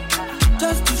 oh.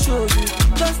 Just to show you,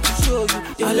 just to show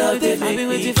you. Your love they make me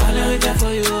waiting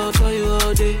for you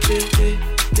all day,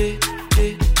 day.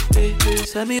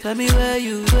 Tell me where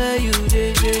you, day.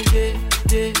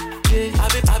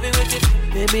 I've been waiting,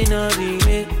 maybe not me.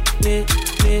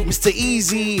 Mr.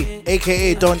 Easy,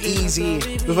 aka Don Easy,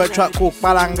 with a track called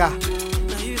Balanga.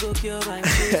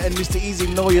 And Mr. Easy,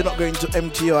 no, you're not going to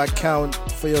empty your account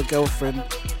for your girlfriend,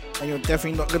 and you're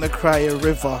definitely not gonna cry a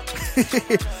river.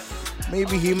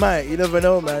 Maybe he might, you never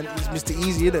know, man. He's Mr.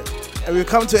 Easy, innit? And we've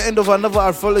come to the end of another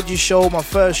Afrology show, my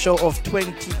first show of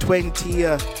 2020.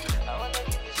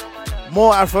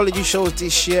 More Afrology shows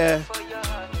this year,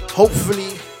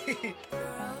 hopefully.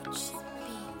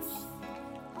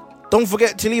 Don't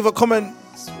forget to leave a comment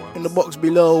in the box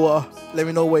below. Let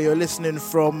me know where you're listening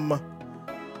from.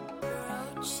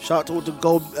 Shout out to all the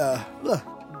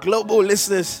global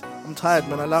listeners. I'm tired,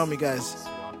 man. Allow me, guys.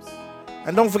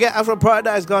 And don't forget Afro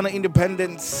Paradise Ghana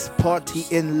Independence Party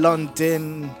in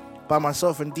London by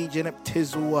myself and DJ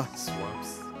Neptizzle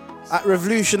at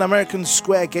Revolution American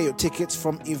Square. Get your tickets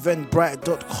from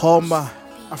eventbrite.com.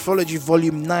 Afrology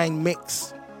Volume 9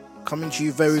 mix coming to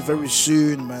you very, very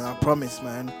soon, man. I promise,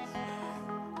 man.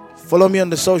 Follow me on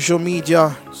the social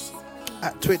media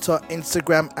at Twitter,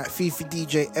 Instagram at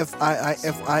FifiDJ,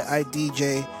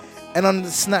 FiiDJ, and on the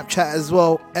Snapchat as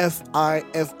well,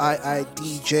 FiiDJ.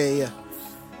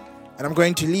 And I'm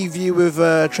going to leave you with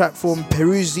a track from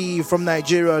Peruzzi from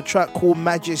Nigeria, a track called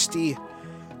Majesty.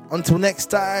 Until next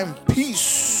time,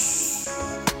 peace.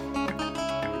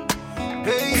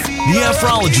 The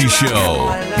Afrology Show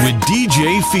with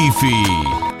DJ Fifi.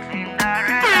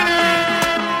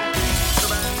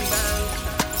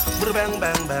 Bang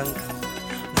bang bang,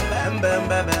 bang bang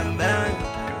bang bang bang.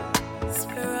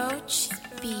 Afrology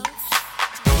beats.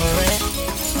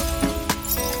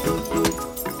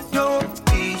 Don't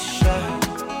be shy.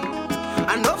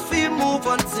 I know feel move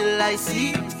until I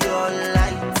see your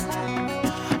light.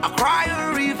 I cry a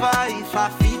river if I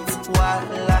fit while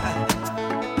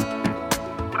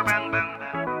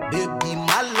baby,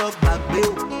 my love, my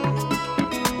babe.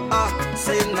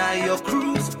 Say now your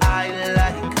cruise I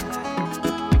like.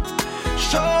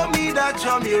 Show me that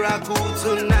you're miracle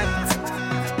tonight.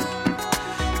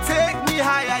 Take me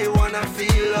high, I wanna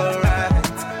feel alright.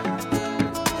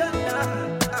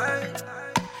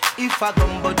 If I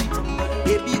come body,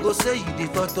 baby go say you the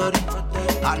totally.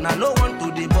 And I don't want to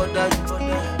the bother you,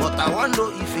 but I wonder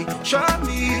if it show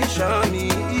me.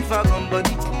 If I come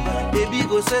body, baby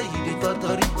go say you the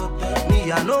totally. Me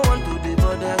I don't want to the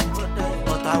bother you,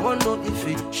 but I wonder if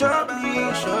it show me.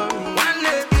 One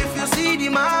day if you see the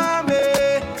mommy,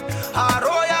 Her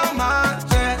Royal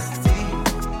Majesty,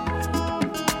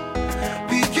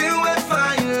 begin with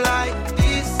fine like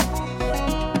this.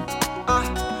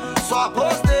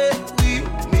 Suppose they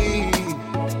with me.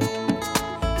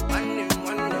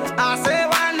 I say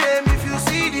one name if you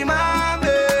see the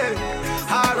mommy,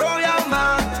 Her Royal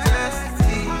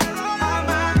Majesty,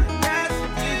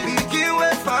 begin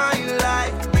with fine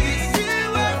like this.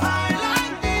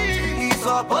 He's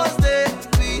supposed to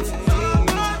with me.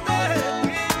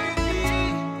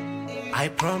 I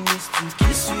promise to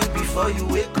kiss you before you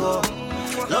wake up,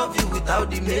 love you without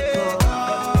the makeup.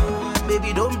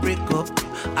 Baby, don't break up.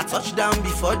 I touch down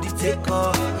before the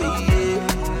takeoff. Yeah.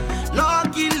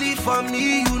 Luckily for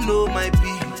me, you know my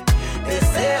beat. They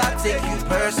say I take you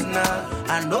personal.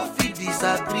 I know if you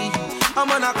disagree, I'm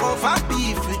gonna confirm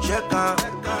if you check out.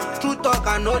 True talk,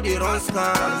 I know they run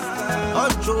scams.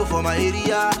 I'm true for my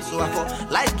area, so I for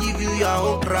like give you your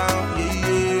own crown.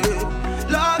 Yeah.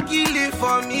 Luckily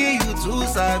for me, you too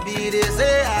sabi. They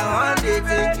say I want to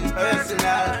take you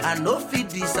personal. I know if you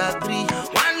disagree.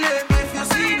 One day if you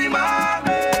see the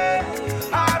mommy,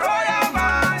 Her Royal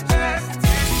Majesty,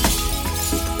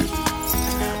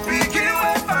 begin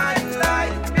with fine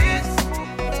like this.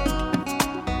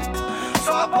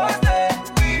 Suppose they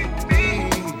with me.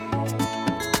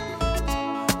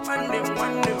 One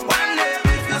day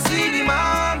if you see the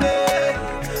mommy,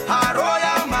 Her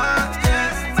Royal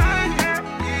Majesty,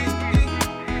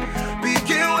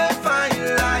 begin with fine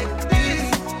like this.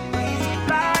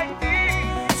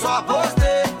 Suppose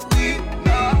they with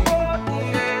me.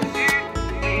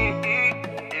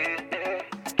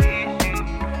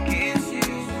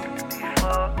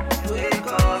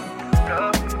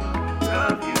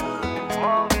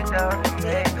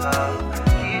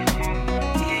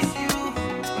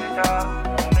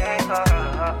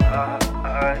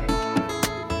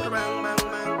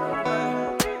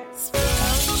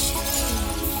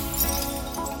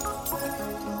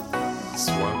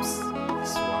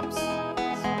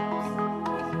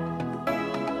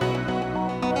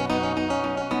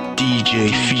 DJ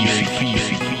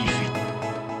Fifi.